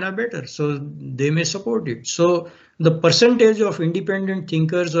in Canada better, so they may support it. So the percentage of independent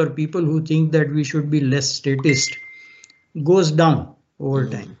thinkers or people who think that we should be less statist goes down over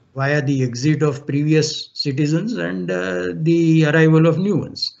time via the exit of previous citizens and the arrival of new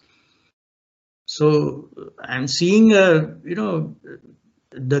ones. So I'm seeing, the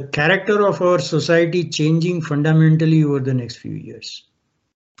character of our society changing fundamentally over the next few years.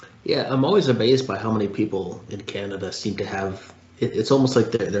 Yeah, I'm always amazed by how many people in Canada seem to have, it's almost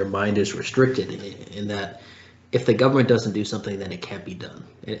like their mind is restricted in that if the government doesn't do something, then it can't be done.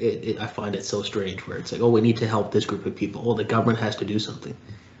 I find it so strange where it's like, oh, we need to help this group of people. Oh, the government has to do something.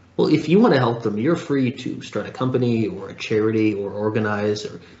 Well, if you want to help them, you're free to start a company or a charity or organize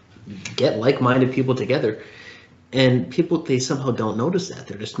or get like-minded people together. And people, they somehow don't notice that.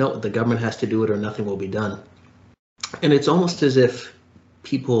 They're just, no, the government has to do it or nothing will be done. And it's almost as if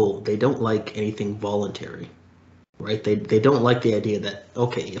people, they don't like anything voluntary, right? They don't like the idea that,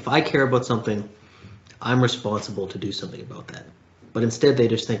 okay, if I care about something, I'm responsible to do something about that. But instead they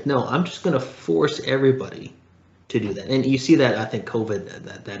just think, no, I'm just going to force everybody to do that. And you see that, I think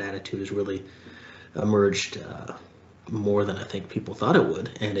COVID, that attitude has really emerged more than I think people thought it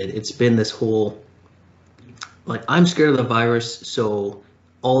would. And it's been this whole, like, I'm scared of the virus, so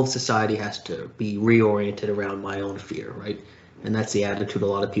all of society has to be reoriented around my own fear, right? And that's the attitude a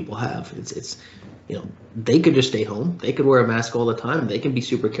lot of people have. It's they could just stay home, they could wear a mask all the time, they can be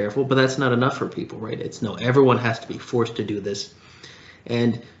super careful, but that's not enough for people, right? It's no, everyone has to be forced to do this.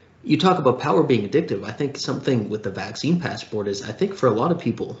 And you talk about power being addictive. I think something with the vaccine passport is, I think for a lot of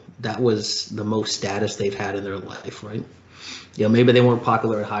people, that was the most status they've had in their life, right? Maybe they weren't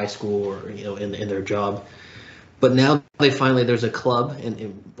popular at high school or, in their job. But now there's a club,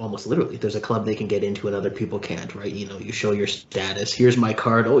 and almost literally, there's a club they can get into and other people can't, right? You show your status. Here's my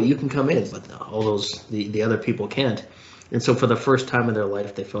card. Oh, you can come in, but all the other people can't. And so for the first time in their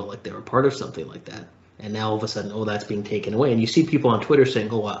life, they felt like they were part of something like that. And now all of a sudden, oh, that's being taken away. And you see people on Twitter saying,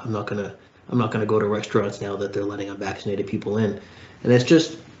 oh, I'm not gonna go to restaurants now that they're letting unvaccinated people in. And it's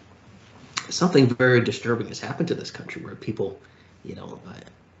just something very disturbing has happened to this country where people,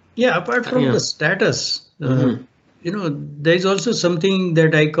 apart from the status, there's also something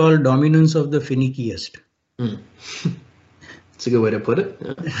that I call dominance of the finickiest. It's a good way to put it.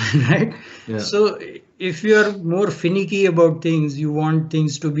 Yeah. Right? Yeah. So if you are more finicky about things, you want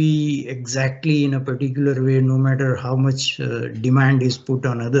things to be exactly in a particular way, no matter how much demand is put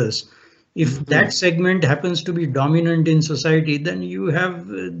on others. If that segment happens to be dominant in society, then you have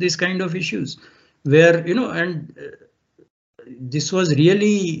this kind of issues where, and this was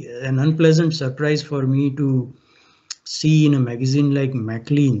really an unpleasant surprise for me to see in a magazine like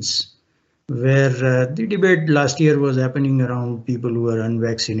Maclean's, where the debate last year was happening around people who are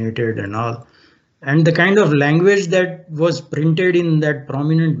unvaccinated and all. And the kind of language that was printed in that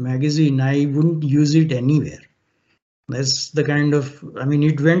prominent magazine, I wouldn't use it anywhere. That's the kind of,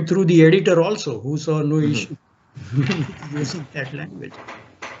 it went through the editor also, who saw no issue using that language.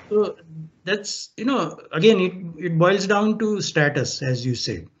 So that's, again, it boils down to status, as you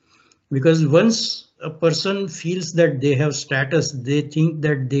said, because once a person feels that they have status, they think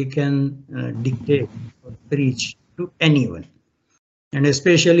that they can dictate or preach to anyone. And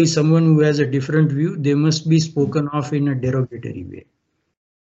especially someone who has a different view, they must be spoken of in a derogatory way.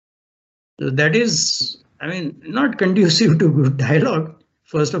 So that is, not conducive to good dialogue,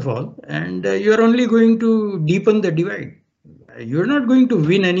 first of all, and you're only going to deepen the divide. You're not going to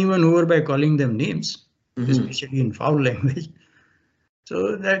win anyone over by calling them names, especially in foul language.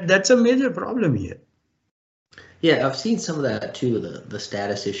 So that's a major problem here. Yeah, I've seen some of that too, the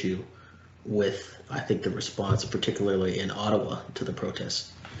status issue with, I think, the response, particularly in Ottawa, to the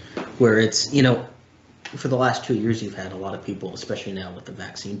protests, where it's, for the last 2 years, you've had a lot of people, especially now with the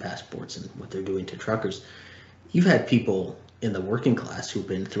vaccine passports and what they're doing to truckers, you've had people in the working class who've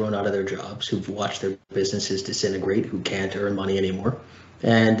been thrown out of their jobs, who've watched their businesses disintegrate, who can't earn money anymore.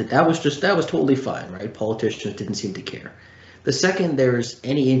 And that was totally fine, right? Politicians didn't seem to care. The second there's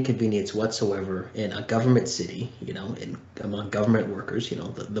any inconvenience whatsoever in a government city, among government workers,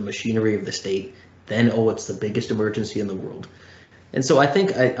 the machinery of the state, then, oh, it's the biggest emergency in the world. And so I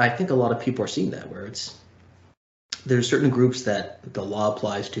think a lot of people are seeing that, where there's certain groups that the law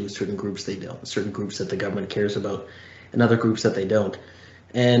applies to, certain groups they don't, certain groups that the government cares about, and other groups that they don't.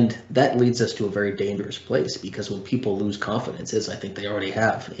 And that leads us to a very dangerous place, because when people lose confidence, as I think they already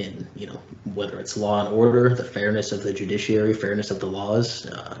have in, whether it's law and order, the fairness of the judiciary, fairness of the laws,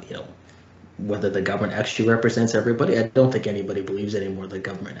 whether the government actually represents everybody. I don't think anybody believes anymore the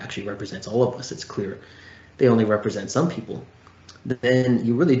government actually represents all of us. It's clear they only represent some people. Then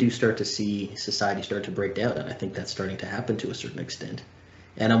you really do start to see society start to break down, and I think that's starting to happen to a certain extent.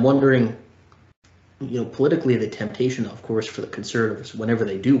 And I'm wondering, politically, the temptation, of course, for the Conservatives, whenever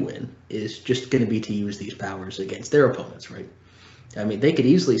they do win, is just going to be to use these powers against their opponents, right? They could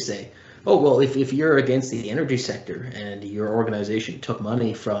easily say, oh, well, if you're against the energy sector and your organization took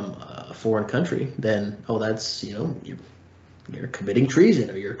money from a foreign country, then, oh, that's, you're committing treason,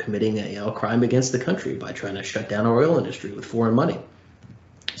 or you're committing a crime against the country by trying to shut down our oil industry with foreign money.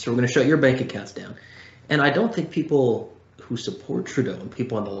 So we're going to shut your bank accounts down. And I don't think people who support Trudeau and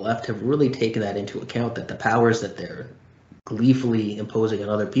people on the left have really taken that into account, that the powers that they're gleefully imposing on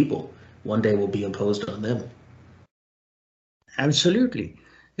other people one day will be imposed on them. Absolutely.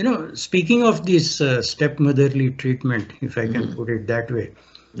 Speaking of this stepmotherly treatment, if I can put it that way,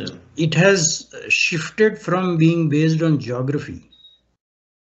 Yeah. It has shifted from being based on geography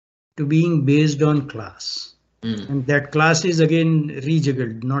to being based on class. And that class is again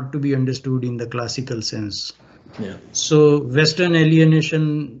rejiggled, not to be understood in the classical sense. Yeah. So Western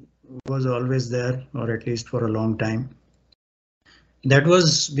alienation was always there, or at least for a long time. That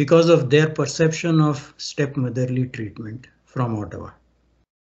was because of their perception of stepmotherly treatment from Ottawa.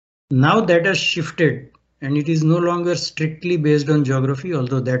 Now that has shifted, and it is no longer strictly based on geography,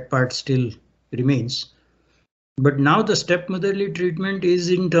 although that part still remains. But now the stepmotherly treatment is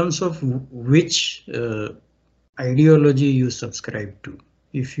in terms of which ideology you subscribe to.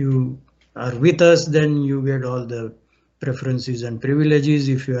 If you are with us, then you get all the preferences and privileges.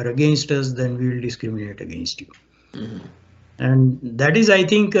 If you are against us, then we will discriminate against you. And that is, I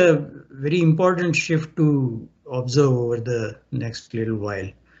think, a very important shift to observe over the next little while,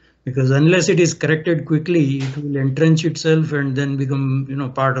 because unless it is corrected quickly, it will entrench itself and then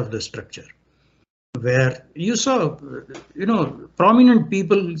become, part of the structure. Where you saw, prominent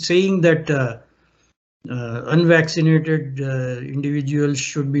people saying that unvaccinated individuals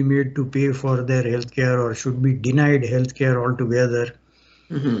should be made to pay for their healthcare or should be denied healthcare altogether.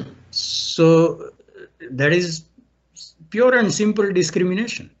 So that is pure and simple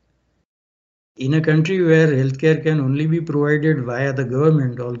discrimination. In a country where healthcare can only be provided via the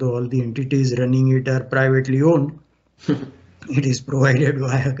government, although all the entities running it are privately owned, it is provided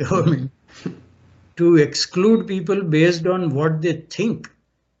via government. To exclude people based on what they think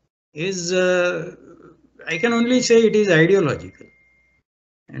is, I can only say it is ideological.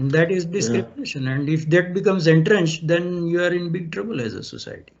 And that is discrimination. And if that becomes entrenched, then you are in big trouble as a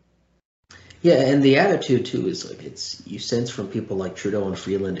society. Yeah, and the attitude too is like you sense from people like Trudeau and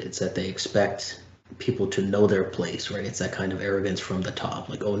Freeland, it's that they expect people to know their place, right? It's that kind of arrogance from the top,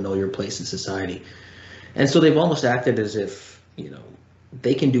 like, oh, know your place in society. And so they've almost acted as if,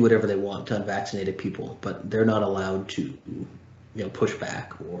 they can do whatever they want to unvaccinated people, but they're not allowed to, push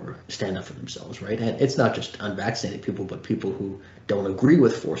back or stand up for themselves, right? And it's not just unvaccinated people, but people who don't agree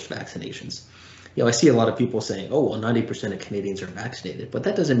with forced vaccinations. I see a lot of people saying, oh, well, 90% of Canadians are vaccinated, but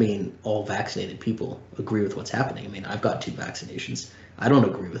that doesn't mean all vaccinated people agree with what's happening. I mean, I've got 2 vaccinations. I don't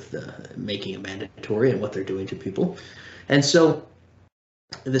agree with making it mandatory and what they're doing to people. And so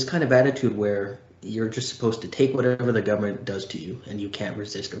this kind of attitude where you're just supposed to take whatever the government does to you and you can't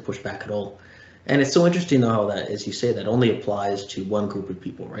resist or push back at all. And it's so interesting, though, how that, as you say, that only applies to one group of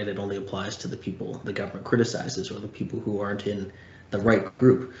people, right? It only applies to the people the government criticizes or the people who aren't in the right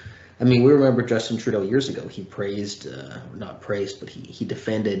group. I mean, we remember Justin Trudeau years ago. He praised, not praised, but he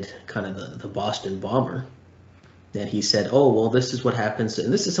defended kind of the Boston bomber. And he said, oh, well, this is what happens.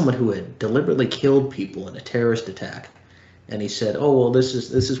 And this is someone who had deliberately killed people in a terrorist attack. And he said, oh, well, this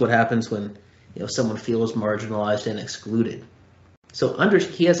is what happens when someone feels marginalized and excluded. So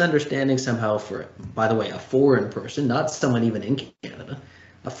he has understanding somehow for, by the way, a foreign person, not someone even in Canada,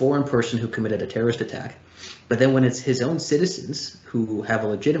 a foreign person who committed a terrorist attack. But then when it's his own citizens who have a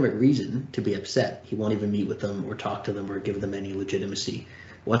legitimate reason to be upset, he won't even meet with them or talk to them or give them any legitimacy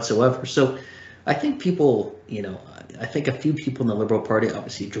whatsoever. So I think people, I think a few people in the Liberal Party,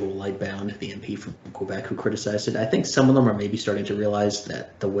 obviously Joel Lightbound, the MP from Quebec who criticized it, I think some of them are maybe starting to realize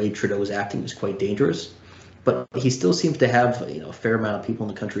that the way Trudeau is acting is quite dangerous. But he still seems to have, a fair amount of people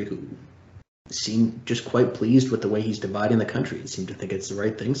in the country who seem just quite pleased with the way he's dividing the country and seem to think it's the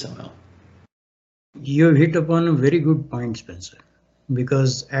right thing somehow. You have hit upon a very good point, Spencer,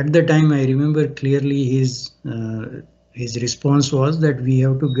 because at the time I remember clearly his response was that we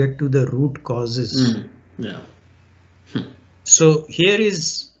have to get to the root causes. So here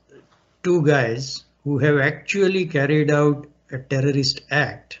is 2 guys who have actually carried out a terrorist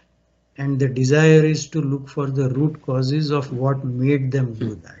act, and the desire is to look for the root causes of what made them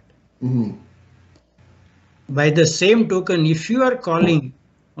do that. By the same token, if you are calling,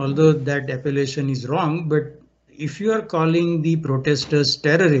 although that appellation is wrong, but if you are calling the protesters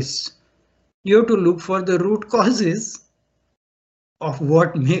terrorists, you have to look for the root causes of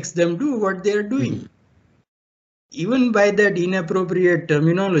what makes them do what they are doing. Even by that inappropriate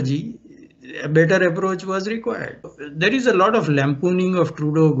terminology, a better approach was required. There is a lot of lampooning of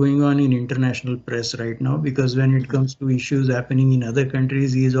Trudeau going on in international press right now, because when it comes to issues happening in other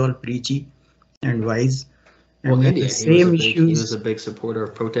countries, he is all preachy and wise. And well, India, he was a big supporter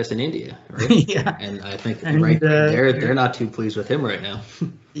of protests in India, right? Yeah. And I think they're not too pleased with him right now.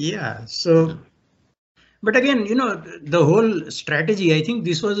 Yeah. So, but again, the whole strategy, I think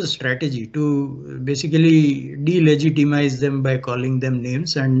this was a strategy to basically delegitimize them by calling them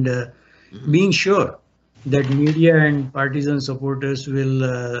names and being sure that media and partisan supporters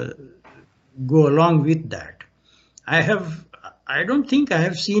will go along with that. I have I don't think I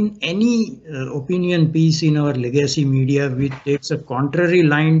have seen any opinion piece in our legacy media which takes a contrary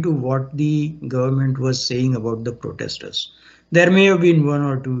line to what the government was saying about the protesters. There may have been one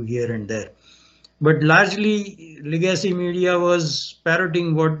or two here and there, but largely legacy media was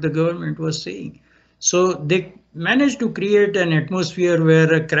parroting what the government was saying. So they managed to create an atmosphere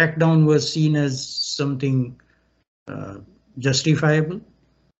where a crackdown was seen as something justifiable.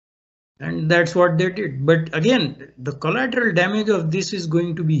 And that's what they did. But again, the collateral damage of this is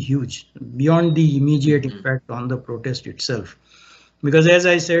going to be huge beyond the immediate impact on the protest itself. Because as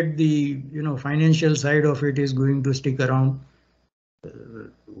I said, the financial side of it is going to stick around.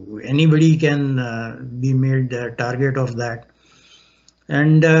 Anybody can be made a target of that.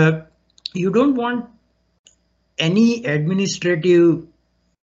 And you don't want any administrative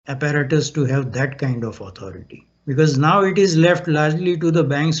apparatus to have that kind of authority, because now it is left largely to the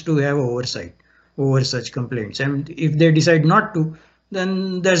banks to have oversight over such complaints. And if they decide not to,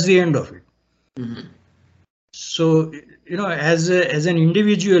 then that's the end of it. Mm-hmm. So, as an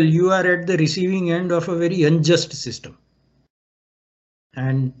individual, you are at the receiving end of a very unjust system.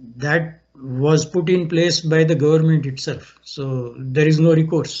 And that was put in place by the government itself. So there is no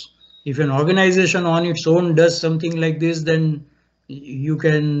recourse. If an organization on its own does something like this, then you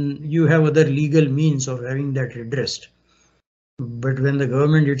have other legal means of having that redressed. But when the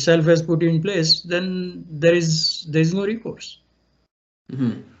government itself has put in place, then there is no recourse.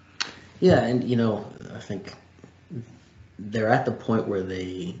 Mm-hmm. Yeah, and I think they're at the point where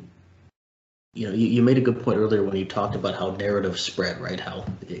they, you made a good point earlier when you talked about how narrative spread, right? How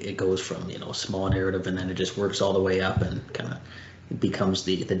it goes from a small narrative and then it just works all the way up and kind of becomes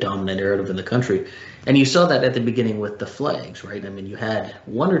the dominant narrative in the country. And you saw that at the beginning with the flags, right? I mean, you had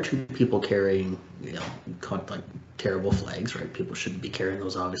one or two people carrying, like terrible flags, right? People shouldn't be carrying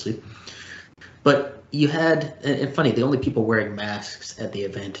those, obviously. But you had, and funny, the only people wearing masks at the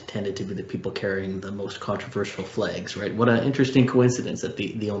event tended to be the people carrying the most controversial flags, right? What an interesting coincidence that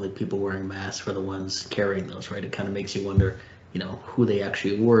the only people wearing masks were the ones carrying those, right? It kind of makes you wonder, who they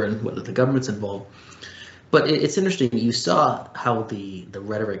actually were and whether the government's involved. But it's interesting, you saw how the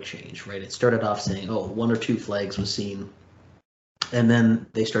rhetoric changed, right? It started off saying, oh, one or two flags was seen. And then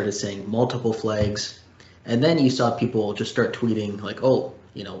they started saying multiple flags. And then you saw people just start tweeting like, oh,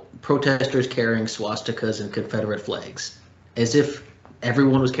 protesters carrying swastikas and Confederate flags, as if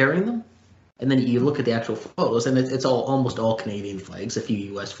everyone was carrying them. And then you look at the actual photos, and it's almost all Canadian flags, a few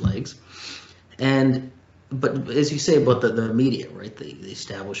U.S. flags. But as you say about the media, right, the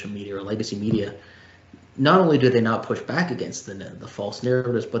establishment media or legacy media, not only do they not push back against the false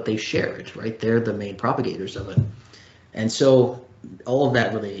narratives, but they share it, right? They're the main propagators of it. And so all of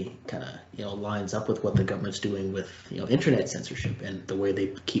that really kind of lines up with what the government's doing with internet censorship and the way they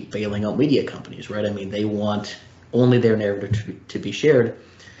keep bailing out media companies, right? I mean, they want only their narrative to be shared.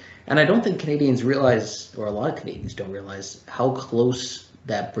 And I don't think Canadians realize, or a lot of Canadians don't realize, how close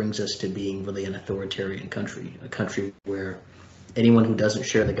that brings us to being really an authoritarian country, a country where anyone who doesn't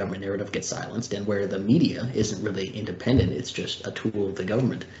share the government narrative gets silenced, and where the media isn't really independent, it's just a tool of the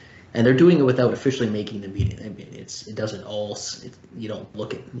government. And they're doing it without officially making the media. I mean, it doesn't all. You don't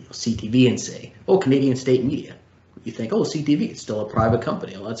look at CTV and say, "Oh, Canadian state media." You think, "Oh, CTV, it's still a private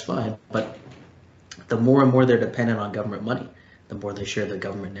company. Oh, that's fine." But the more and more they're dependent on government money, the more they share the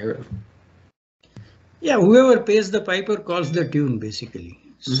government narrative. Yeah, whoever pays the piper calls the tune, basically.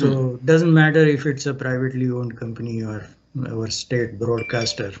 Mm-hmm. So it doesn't matter if it's a privately owned company or our state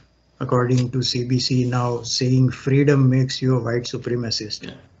broadcaster. According to CBC now, saying freedom makes you a white supremacist.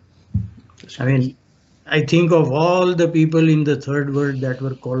 Yeah. I mean, I think of all the people in the third world that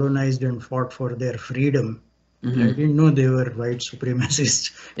were colonized and fought for their freedom. Mm-hmm. I didn't know they were white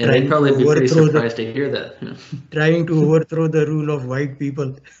supremacists. Yeah, they'd probably be pretty surprised to hear that. Trying to overthrow the rule of white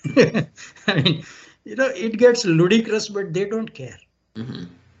people. I mean, it gets ludicrous, but they don't care. Mm-hmm.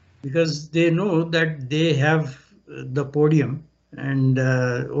 Because they know that they have the podium and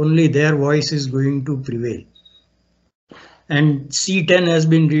only their voice is going to prevail. And C10 has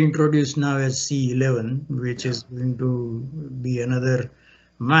been reintroduced now as C11, which is going to be another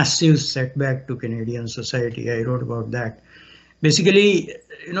massive setback to Canadian society. I wrote about that. Basically,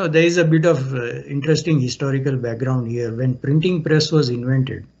 there is a bit of interesting historical background here. When printing press was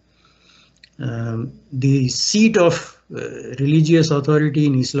invented, the seat of religious authority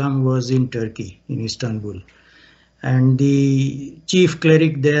in Islam was in Turkey, in Istanbul. And the chief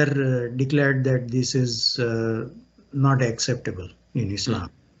cleric there declared that this is not acceptable in Islam.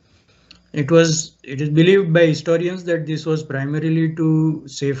 It is believed by historians that this was primarily to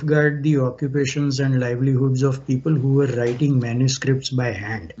safeguard the occupations and livelihoods of people who were writing manuscripts by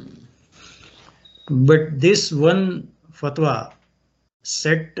hand. But this one fatwa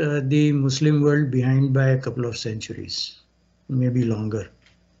set the Muslim world behind by a couple of centuries, maybe longer.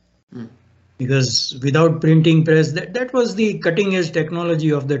 Because without printing press, that was the cutting edge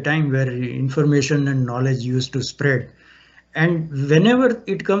technology of the time where information and knowledge used to spread. And whenever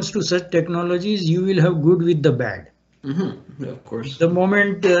it comes to such technologies, you will have good with the bad. Yeah, of course. The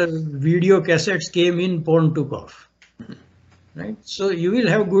moment video cassettes came in, porn took off. Right? So you will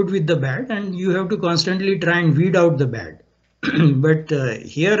have good with the bad, and you have to constantly try and weed out the bad. But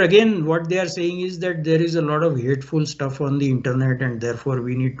here again, what they are saying is that there is a lot of hateful stuff on the internet, and therefore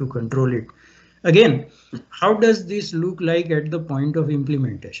we need to control it. Again, how does this look like at the point of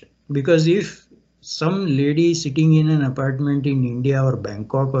implementation? Because if some lady sitting in an apartment in India or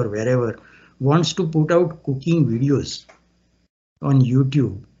Bangkok or wherever wants to put out cooking videos on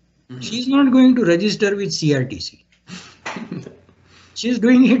YouTube, she's not going to register with CRTC. She's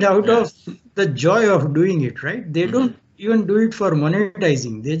doing it out of the joy of doing it, right? They don't even do it for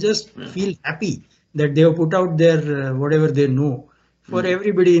monetizing. They just feel happy that they have put out their whatever they know for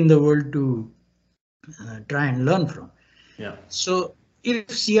everybody in the world to try and learn from. Yeah. So if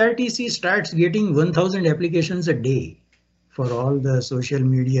CRTC starts getting 1,000 applications a day for all the social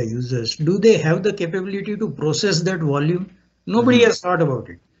media users, do they have the capability to process that volume? Nobody has thought about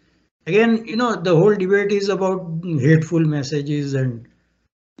it. Again, the whole debate is about hateful messages and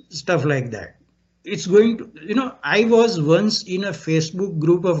stuff like that. It's going to, I was once in a Facebook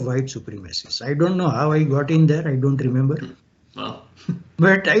group of white supremacists. I don't know how I got in there. I don't remember. Well.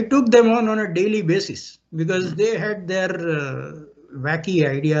 But I took them on a daily basis because they had their wacky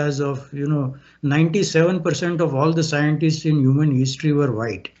ideas of, 97% of all the scientists in human history were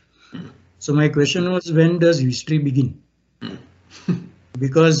white. So my question was, when does history begin?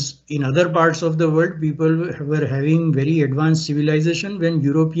 Because in other parts of the world, people were having very advanced civilization when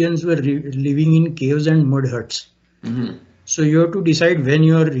Europeans were living in caves and mud huts. So you have to decide when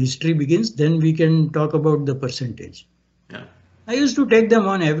your history begins, then we can talk about the percentage. Yeah. I used to take them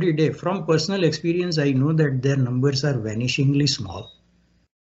on every day. From personal experience, I know that their numbers are vanishingly small.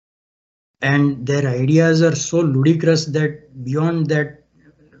 And their ideas are so ludicrous that beyond that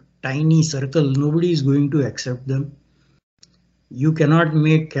tiny circle, nobody is going to accept them. You cannot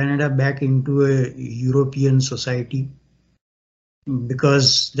make Canada back into a European society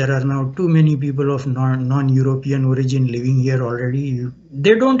because there are now too many people of non-European origin living here already.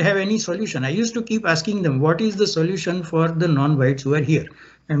 They don't have any solution. I used to keep asking them, what is the solution for the non-whites who are here?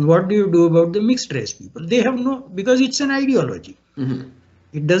 And what do you do about the mixed race people? They have no, because it's an ideology.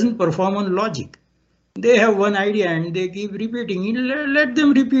 It doesn't perform on logic. They have one idea and they keep repeating it. Let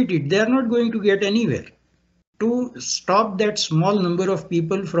them repeat it. They are not going to get anywhere. To stop that small number of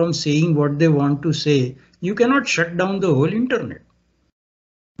people from saying what they want to say, you cannot shut down the whole internet.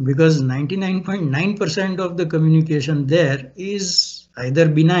 Because 99.9% of the communication there is either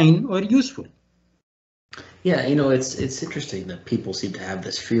benign or useful. Yeah, it's interesting that people seem to have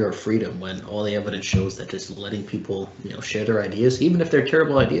this fear of freedom when all the evidence shows that just letting people, share their ideas, even if they're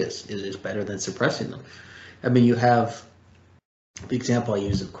terrible ideas, is better than suppressing them. I mean, you have the example I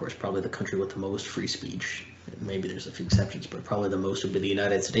use, of course, probably the country with the most free speech. Maybe there's a few exceptions, but probably the most would be the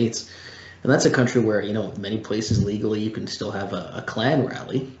United States. And that's a country where, many places legally you can still have a Klan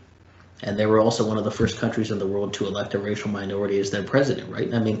rally. And they were also one of the first countries in the world to elect a racial minority as their president,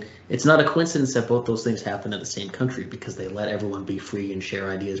 right? I mean, it's not a coincidence that both those things happen in the same country because they let everyone be free and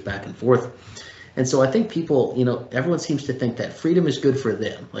share ideas back and forth. And so I think people, everyone seems to think that freedom is good for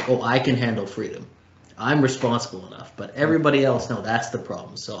them. Like, oh, I can handle freedom. I'm responsible enough. But everybody else, no, that's the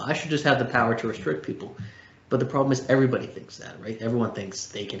problem. So I should just have the power to restrict people. But the problem is everybody thinks that, right? Everyone thinks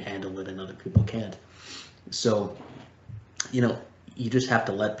they can handle it and other people can't. So, you just have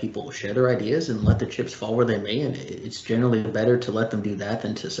to let people share their ideas and let the chips fall where they may. And it's generally better to let them do that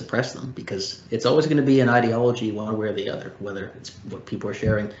than to suppress them because it's always going to be an ideology one way or the other, whether it's what people are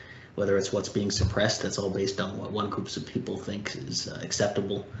sharing, whether it's what's being suppressed. That's all based on what one group of people think is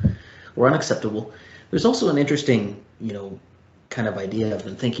acceptable or unacceptable. There's also an interesting, kind of idea I've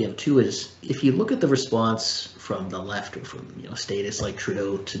been thinking of too is if you look at the response from the left or from, statists like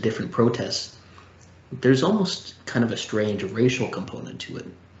Trudeau to different protests, there's almost kind of a strange racial component to it.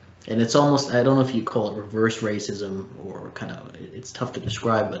 And it's almost, I don't know if you call it reverse racism or kind of, it's tough to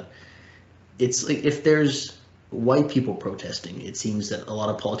describe, but it's like if there's white people protesting, it seems that a lot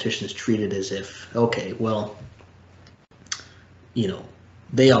of politicians treat it as if, okay, well,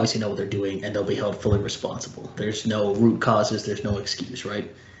 they obviously know what they're doing and they'll be held fully responsible. There's no root causes, there's no excuse, right?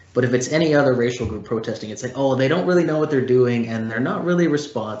 But if it's any other racial group protesting, it's like, oh, they don't really know what they're doing and they're not really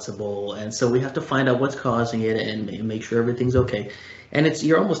responsible. And so we have to find out what's causing it and make sure everything's okay. And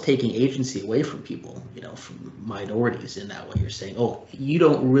you're almost taking agency away from people, from minorities in that way. You're saying, oh, you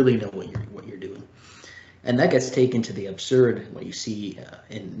don't really know what you're doing. And that gets taken to the absurd when you see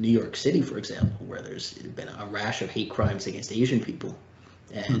in New York City, for example, where there's been a rash of hate crimes against Asian people.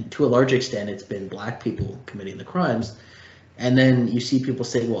 And to a large extent, it's been black people committing the crimes. And then you see people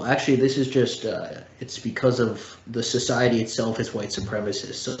say, well, actually, this is just, it's because of the society itself is white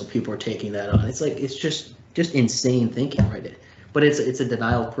supremacist. So people are taking that on. It's like, it's just insane thinking, right? But it's a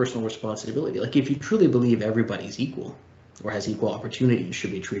denial of personal responsibility. Like, if you truly believe everybody's equal or has equal opportunity and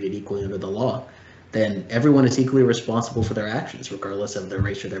should be treated equally under the law, then everyone is equally responsible for their actions, regardless of their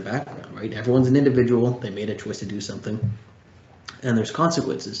race or their background, right? Everyone's an individual. They made a choice to do something, and there's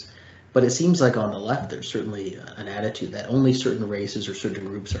consequences. But it seems like on the left, there's certainly an attitude that only certain races or certain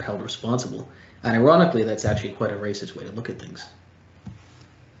groups are held responsible. And ironically, that's actually quite a racist way to look at things.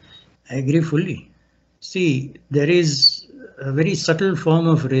 I agree fully. See, there is a very subtle form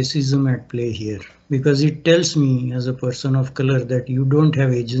of racism at play here, because it tells me as a person of color that you don't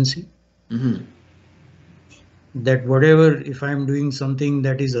have agency. Mm-hmm. That whatever, if I'm doing something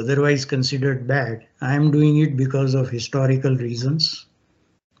that is otherwise considered bad, I'm doing it because of historical reasons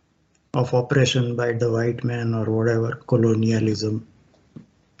of oppression by the white man or whatever, colonialism,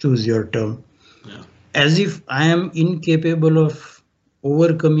 choose your term. Yeah. As if I am incapable of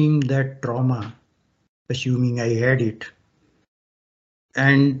overcoming that trauma, assuming I had it.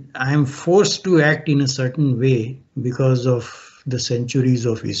 And I am forced to act in a certain way because of the centuries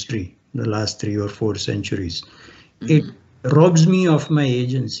of history, the last 3 or 4 centuries. Mm-hmm. It robs me of my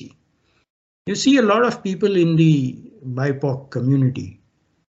agency. You see a lot of people in the BIPOC community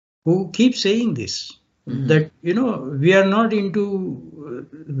who keep saying this, mm-hmm. that, we are not into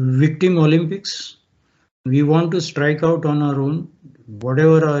victim Olympics. We want to strike out on our own.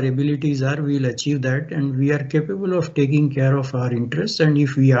 Whatever our abilities are, we'll achieve that. And we are capable of taking care of our interests. And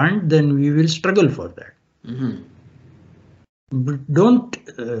if we aren't, then we will struggle for that. Mm-hmm. But don't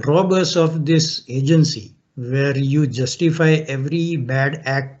rob us of this agency where you justify every bad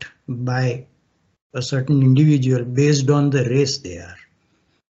act by a certain individual based on the race they are.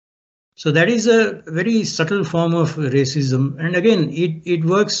 So that is a very subtle form of racism. And again, it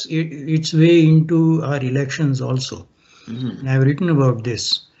works its way into our elections also. Mm-hmm. And I've written about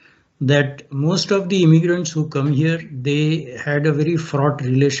this, that most of the immigrants who come here, they had a very fraught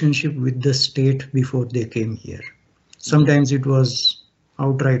relationship with the state before they came here. Sometimes it was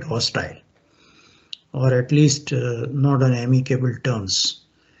outright hostile, or at least not on amicable terms.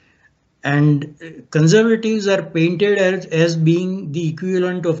 And conservatives are painted as being the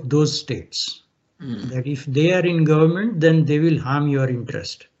equivalent of those states. That if they are in government, then they will harm your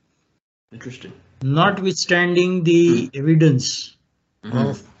interest. Interesting. Notwithstanding the evidence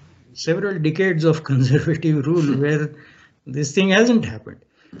of several decades of conservative rule where this thing hasn't happened.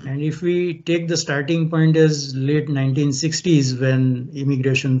 And if we take the starting point as late 1960s, when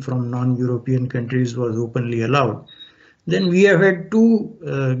immigration from non-European countries was openly allowed, then we have had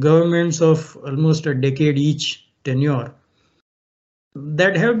 2 governments of almost a decade each tenure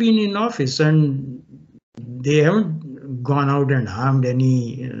that have been in office, and they haven't gone out and harmed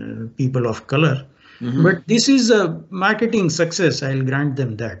any people of color. Mm-hmm. But this is a marketing success, I'll grant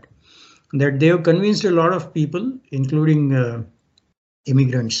them that they have convinced a lot of people, including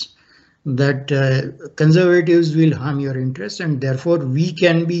immigrants, that conservatives will harm your interests and therefore we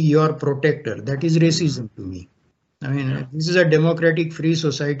can be your protector. That is racism to me. I mean, this is a democratic free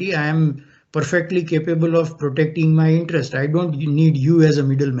society. I am perfectly capable of protecting my interest. I don't need you as a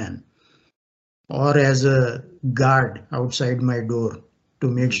middleman or as a guard outside my door to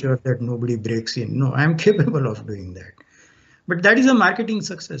make sure that nobody breaks in. No, I'm capable of doing that. But that is a marketing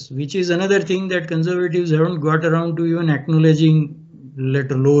success, which is another thing that conservatives haven't got around to even acknowledging,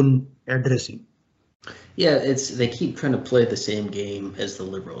 let alone addressing. Yeah, they keep trying to play the same game as the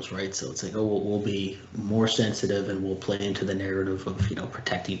liberals, right? So it's like, oh, we'll be more sensitive and we'll play into the narrative of,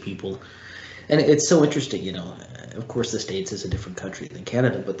 protecting people. And it's so interesting, of course the States is a different country than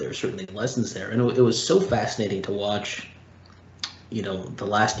Canada, but there are certainly lessons there. And it was so fascinating to watch, the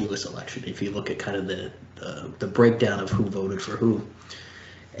last US election, if you look at kind of the breakdown of who voted for who.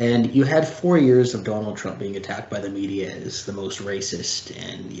 And you had 4 years of Donald Trump being attacked by the media as the most racist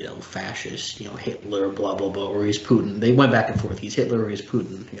and, fascist, Hitler, blah, blah, blah, or he's Putin. They went back and forth. He's Hitler or he's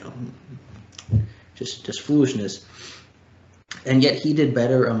Putin, just foolishness. And yet he did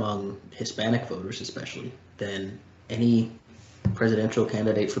better among Hispanic voters, especially, than any presidential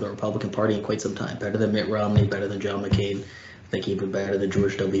candidate for the Republican Party in quite some time. Better than Mitt Romney, better than John McCain. think even better than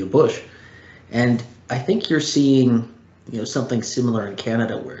George W. Bush. And I think you're seeing, something similar in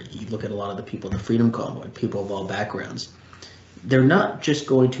Canada, where you look at a lot of the people in the Freedom Convoy, people of all backgrounds. They're not just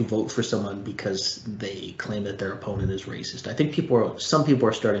going to vote for someone because they claim that their opponent is racist. I think some people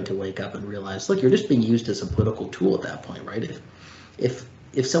are starting to wake up and realize, look, you're just being used as a political tool at that point, right?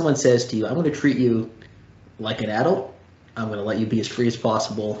 If someone says to you, I'm going to treat you like an adult, I'm going to let you be as free as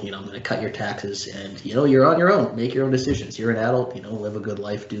possible, I'm going to cut your taxes, and you're on your own, make your own decisions. You're an adult, live a good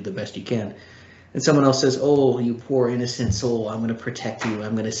life, do the best you can. And someone else says, oh, you poor innocent soul, I'm going to protect you,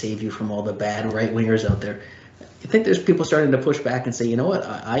 I'm going to save you from all the bad right-wingers out there. I think there's people starting to push back and say, you know what,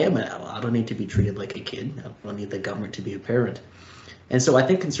 I am an adult. I don't need to be treated like a kid. I don't need the government to be a parent. And so I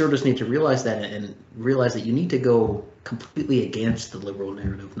think conservatives need to realize that, and realize that you need to go completely against the liberal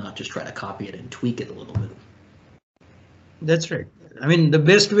narrative, not just try to copy it and tweak it a little bit. That's right. I mean, the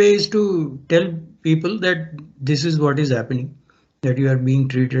best way is to tell people that this is what is happening, that you are being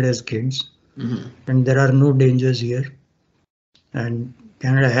treated as kids, and there are no dangers here. And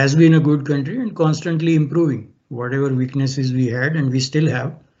Canada has been a good country and constantly improving. Whatever weaknesses we had, and we still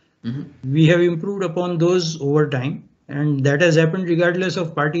have, we have improved upon those over time. And that has happened regardless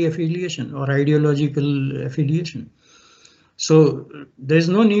of party affiliation or ideological affiliation. So there's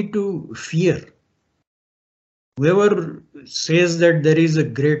no need to fear. Whoever says that there is a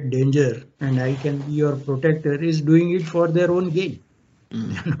great danger and I can be your protector is doing it for their own gain.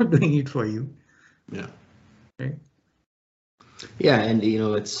 They're not doing it for you. Yeah. Right? Yeah, and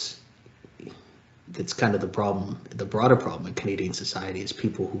it's kind of the problem, the broader problem in Canadian society is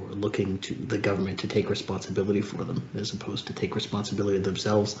people who are looking to the government to take responsibility for them as opposed to take responsibility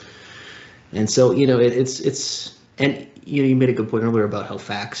themselves. And so, it's and you made a good point earlier about how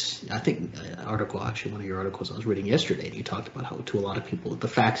facts, I think an article, actually one of your articles I was reading yesterday, and you talked about how to a lot of people, the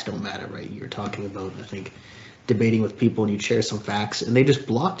facts don't matter, right? You're talking about, I think, debating with people and you share some facts and they just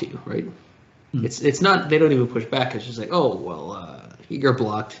blocked you, right? It's not, they don't even push back. It's just like, oh, well, you're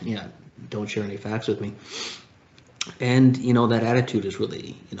blocked. Yeah, don't share any facts with me. And, that attitude is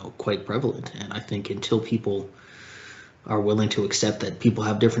really, quite prevalent. And I think until people are willing to accept that people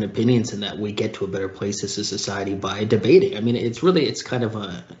have different opinions and that we get to a better place as a society by debating. I mean, it's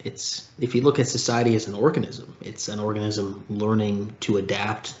if you look at society as an organism, it's an organism learning to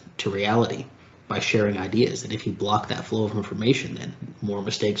adapt to reality by sharing ideas. And if you block that flow of information, then more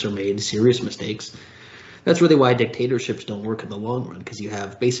mistakes are made, serious mistakes. That's really why dictatorships don't work in the long run, because you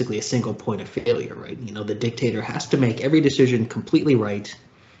have basically a single point of failure, right? The dictator has to make every decision completely right.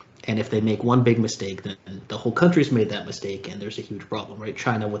 And if they make one big mistake, then the whole country's made that mistake and there's a huge problem, right?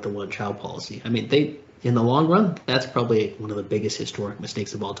 China with the one-child policy. I mean, in the long run, that's probably one of the biggest historic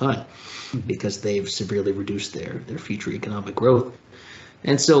mistakes of all time, because they've severely reduced their future economic growth.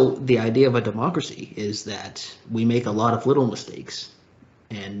 And so the idea of a democracy is that we make a lot of little mistakes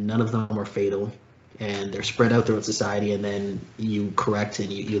and none of them are fatal, and they're spread out throughout society, and then you correct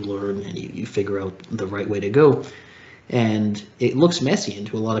and you learn and you figure out the right way to go. And it looks messy, and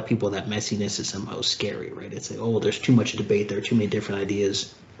to a lot of people that messiness is somehow scary, right? It's like, oh, there's too much debate, there are too many different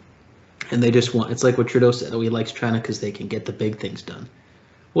ideas. And they just want, it's like what Trudeau said, oh, he likes China because they can get the big things done.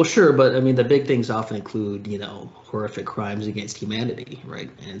 Well, sure, but I mean, the big things often include, horrific crimes against humanity, right?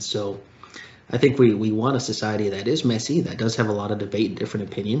 And so I think we want a society that is messy, that does have a lot of debate and different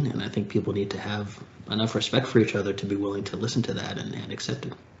opinion, and I think people need to have enough respect for each other to be willing to listen to that and accept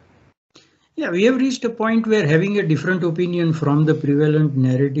it. Yeah, we have reached a point where having a different opinion from the prevalent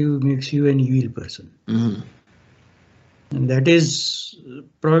narrative makes you an evil person. And that is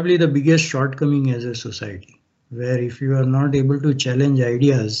probably the biggest shortcoming as a society, where if you are not able to challenge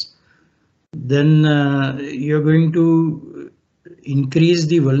ideas, then you're going to increase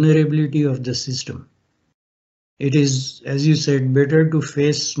the vulnerability of the system. It is, as you said, better to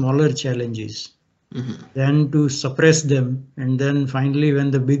face smaller challenges than to suppress them. And then finally,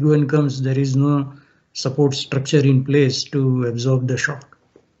 when the big one comes, there is no support structure in place to absorb the shock.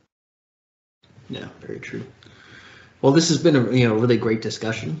 Yeah, very true. Well, this has been a really great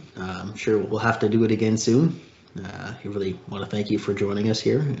discussion. I'm sure we'll have to do it again soon. I really want to thank you for joining us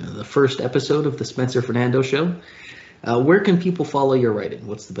here. The first episode of the Spencer Fernando Show. Where can people follow your writing?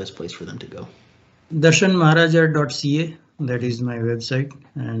 What's the best place for them to go? darshanmaharaja.ca. That is my website,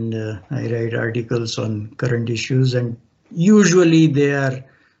 and I write articles on current issues, and usually they are,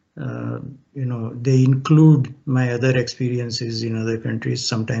 they include my other experiences in other countries.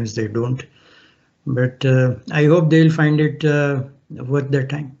 Sometimes they don't, but I hope they'll find it worth their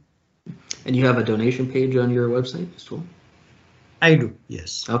time. And you have a donation page on your website as well? I do,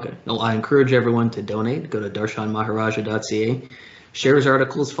 yes. Okay. Well, I encourage everyone to donate. Go to darshanmaharaja.ca, share his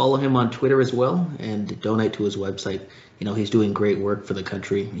articles, follow him on Twitter as well, and donate to his website. You know, he's doing great work for the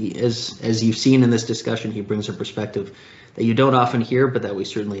country. As you've seen in this discussion, he brings a perspective that you don't often hear, but that we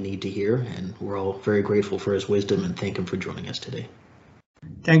certainly need to hear. And we're all very grateful for his wisdom and thank him for joining us today.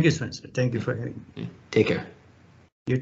 Thank you, Spencer. Thank you for having me. Take care.